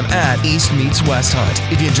Instagram at East Meets West Hunt.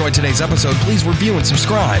 If you enjoyed today's episode, please review and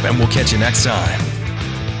subscribe, and we'll catch you next time.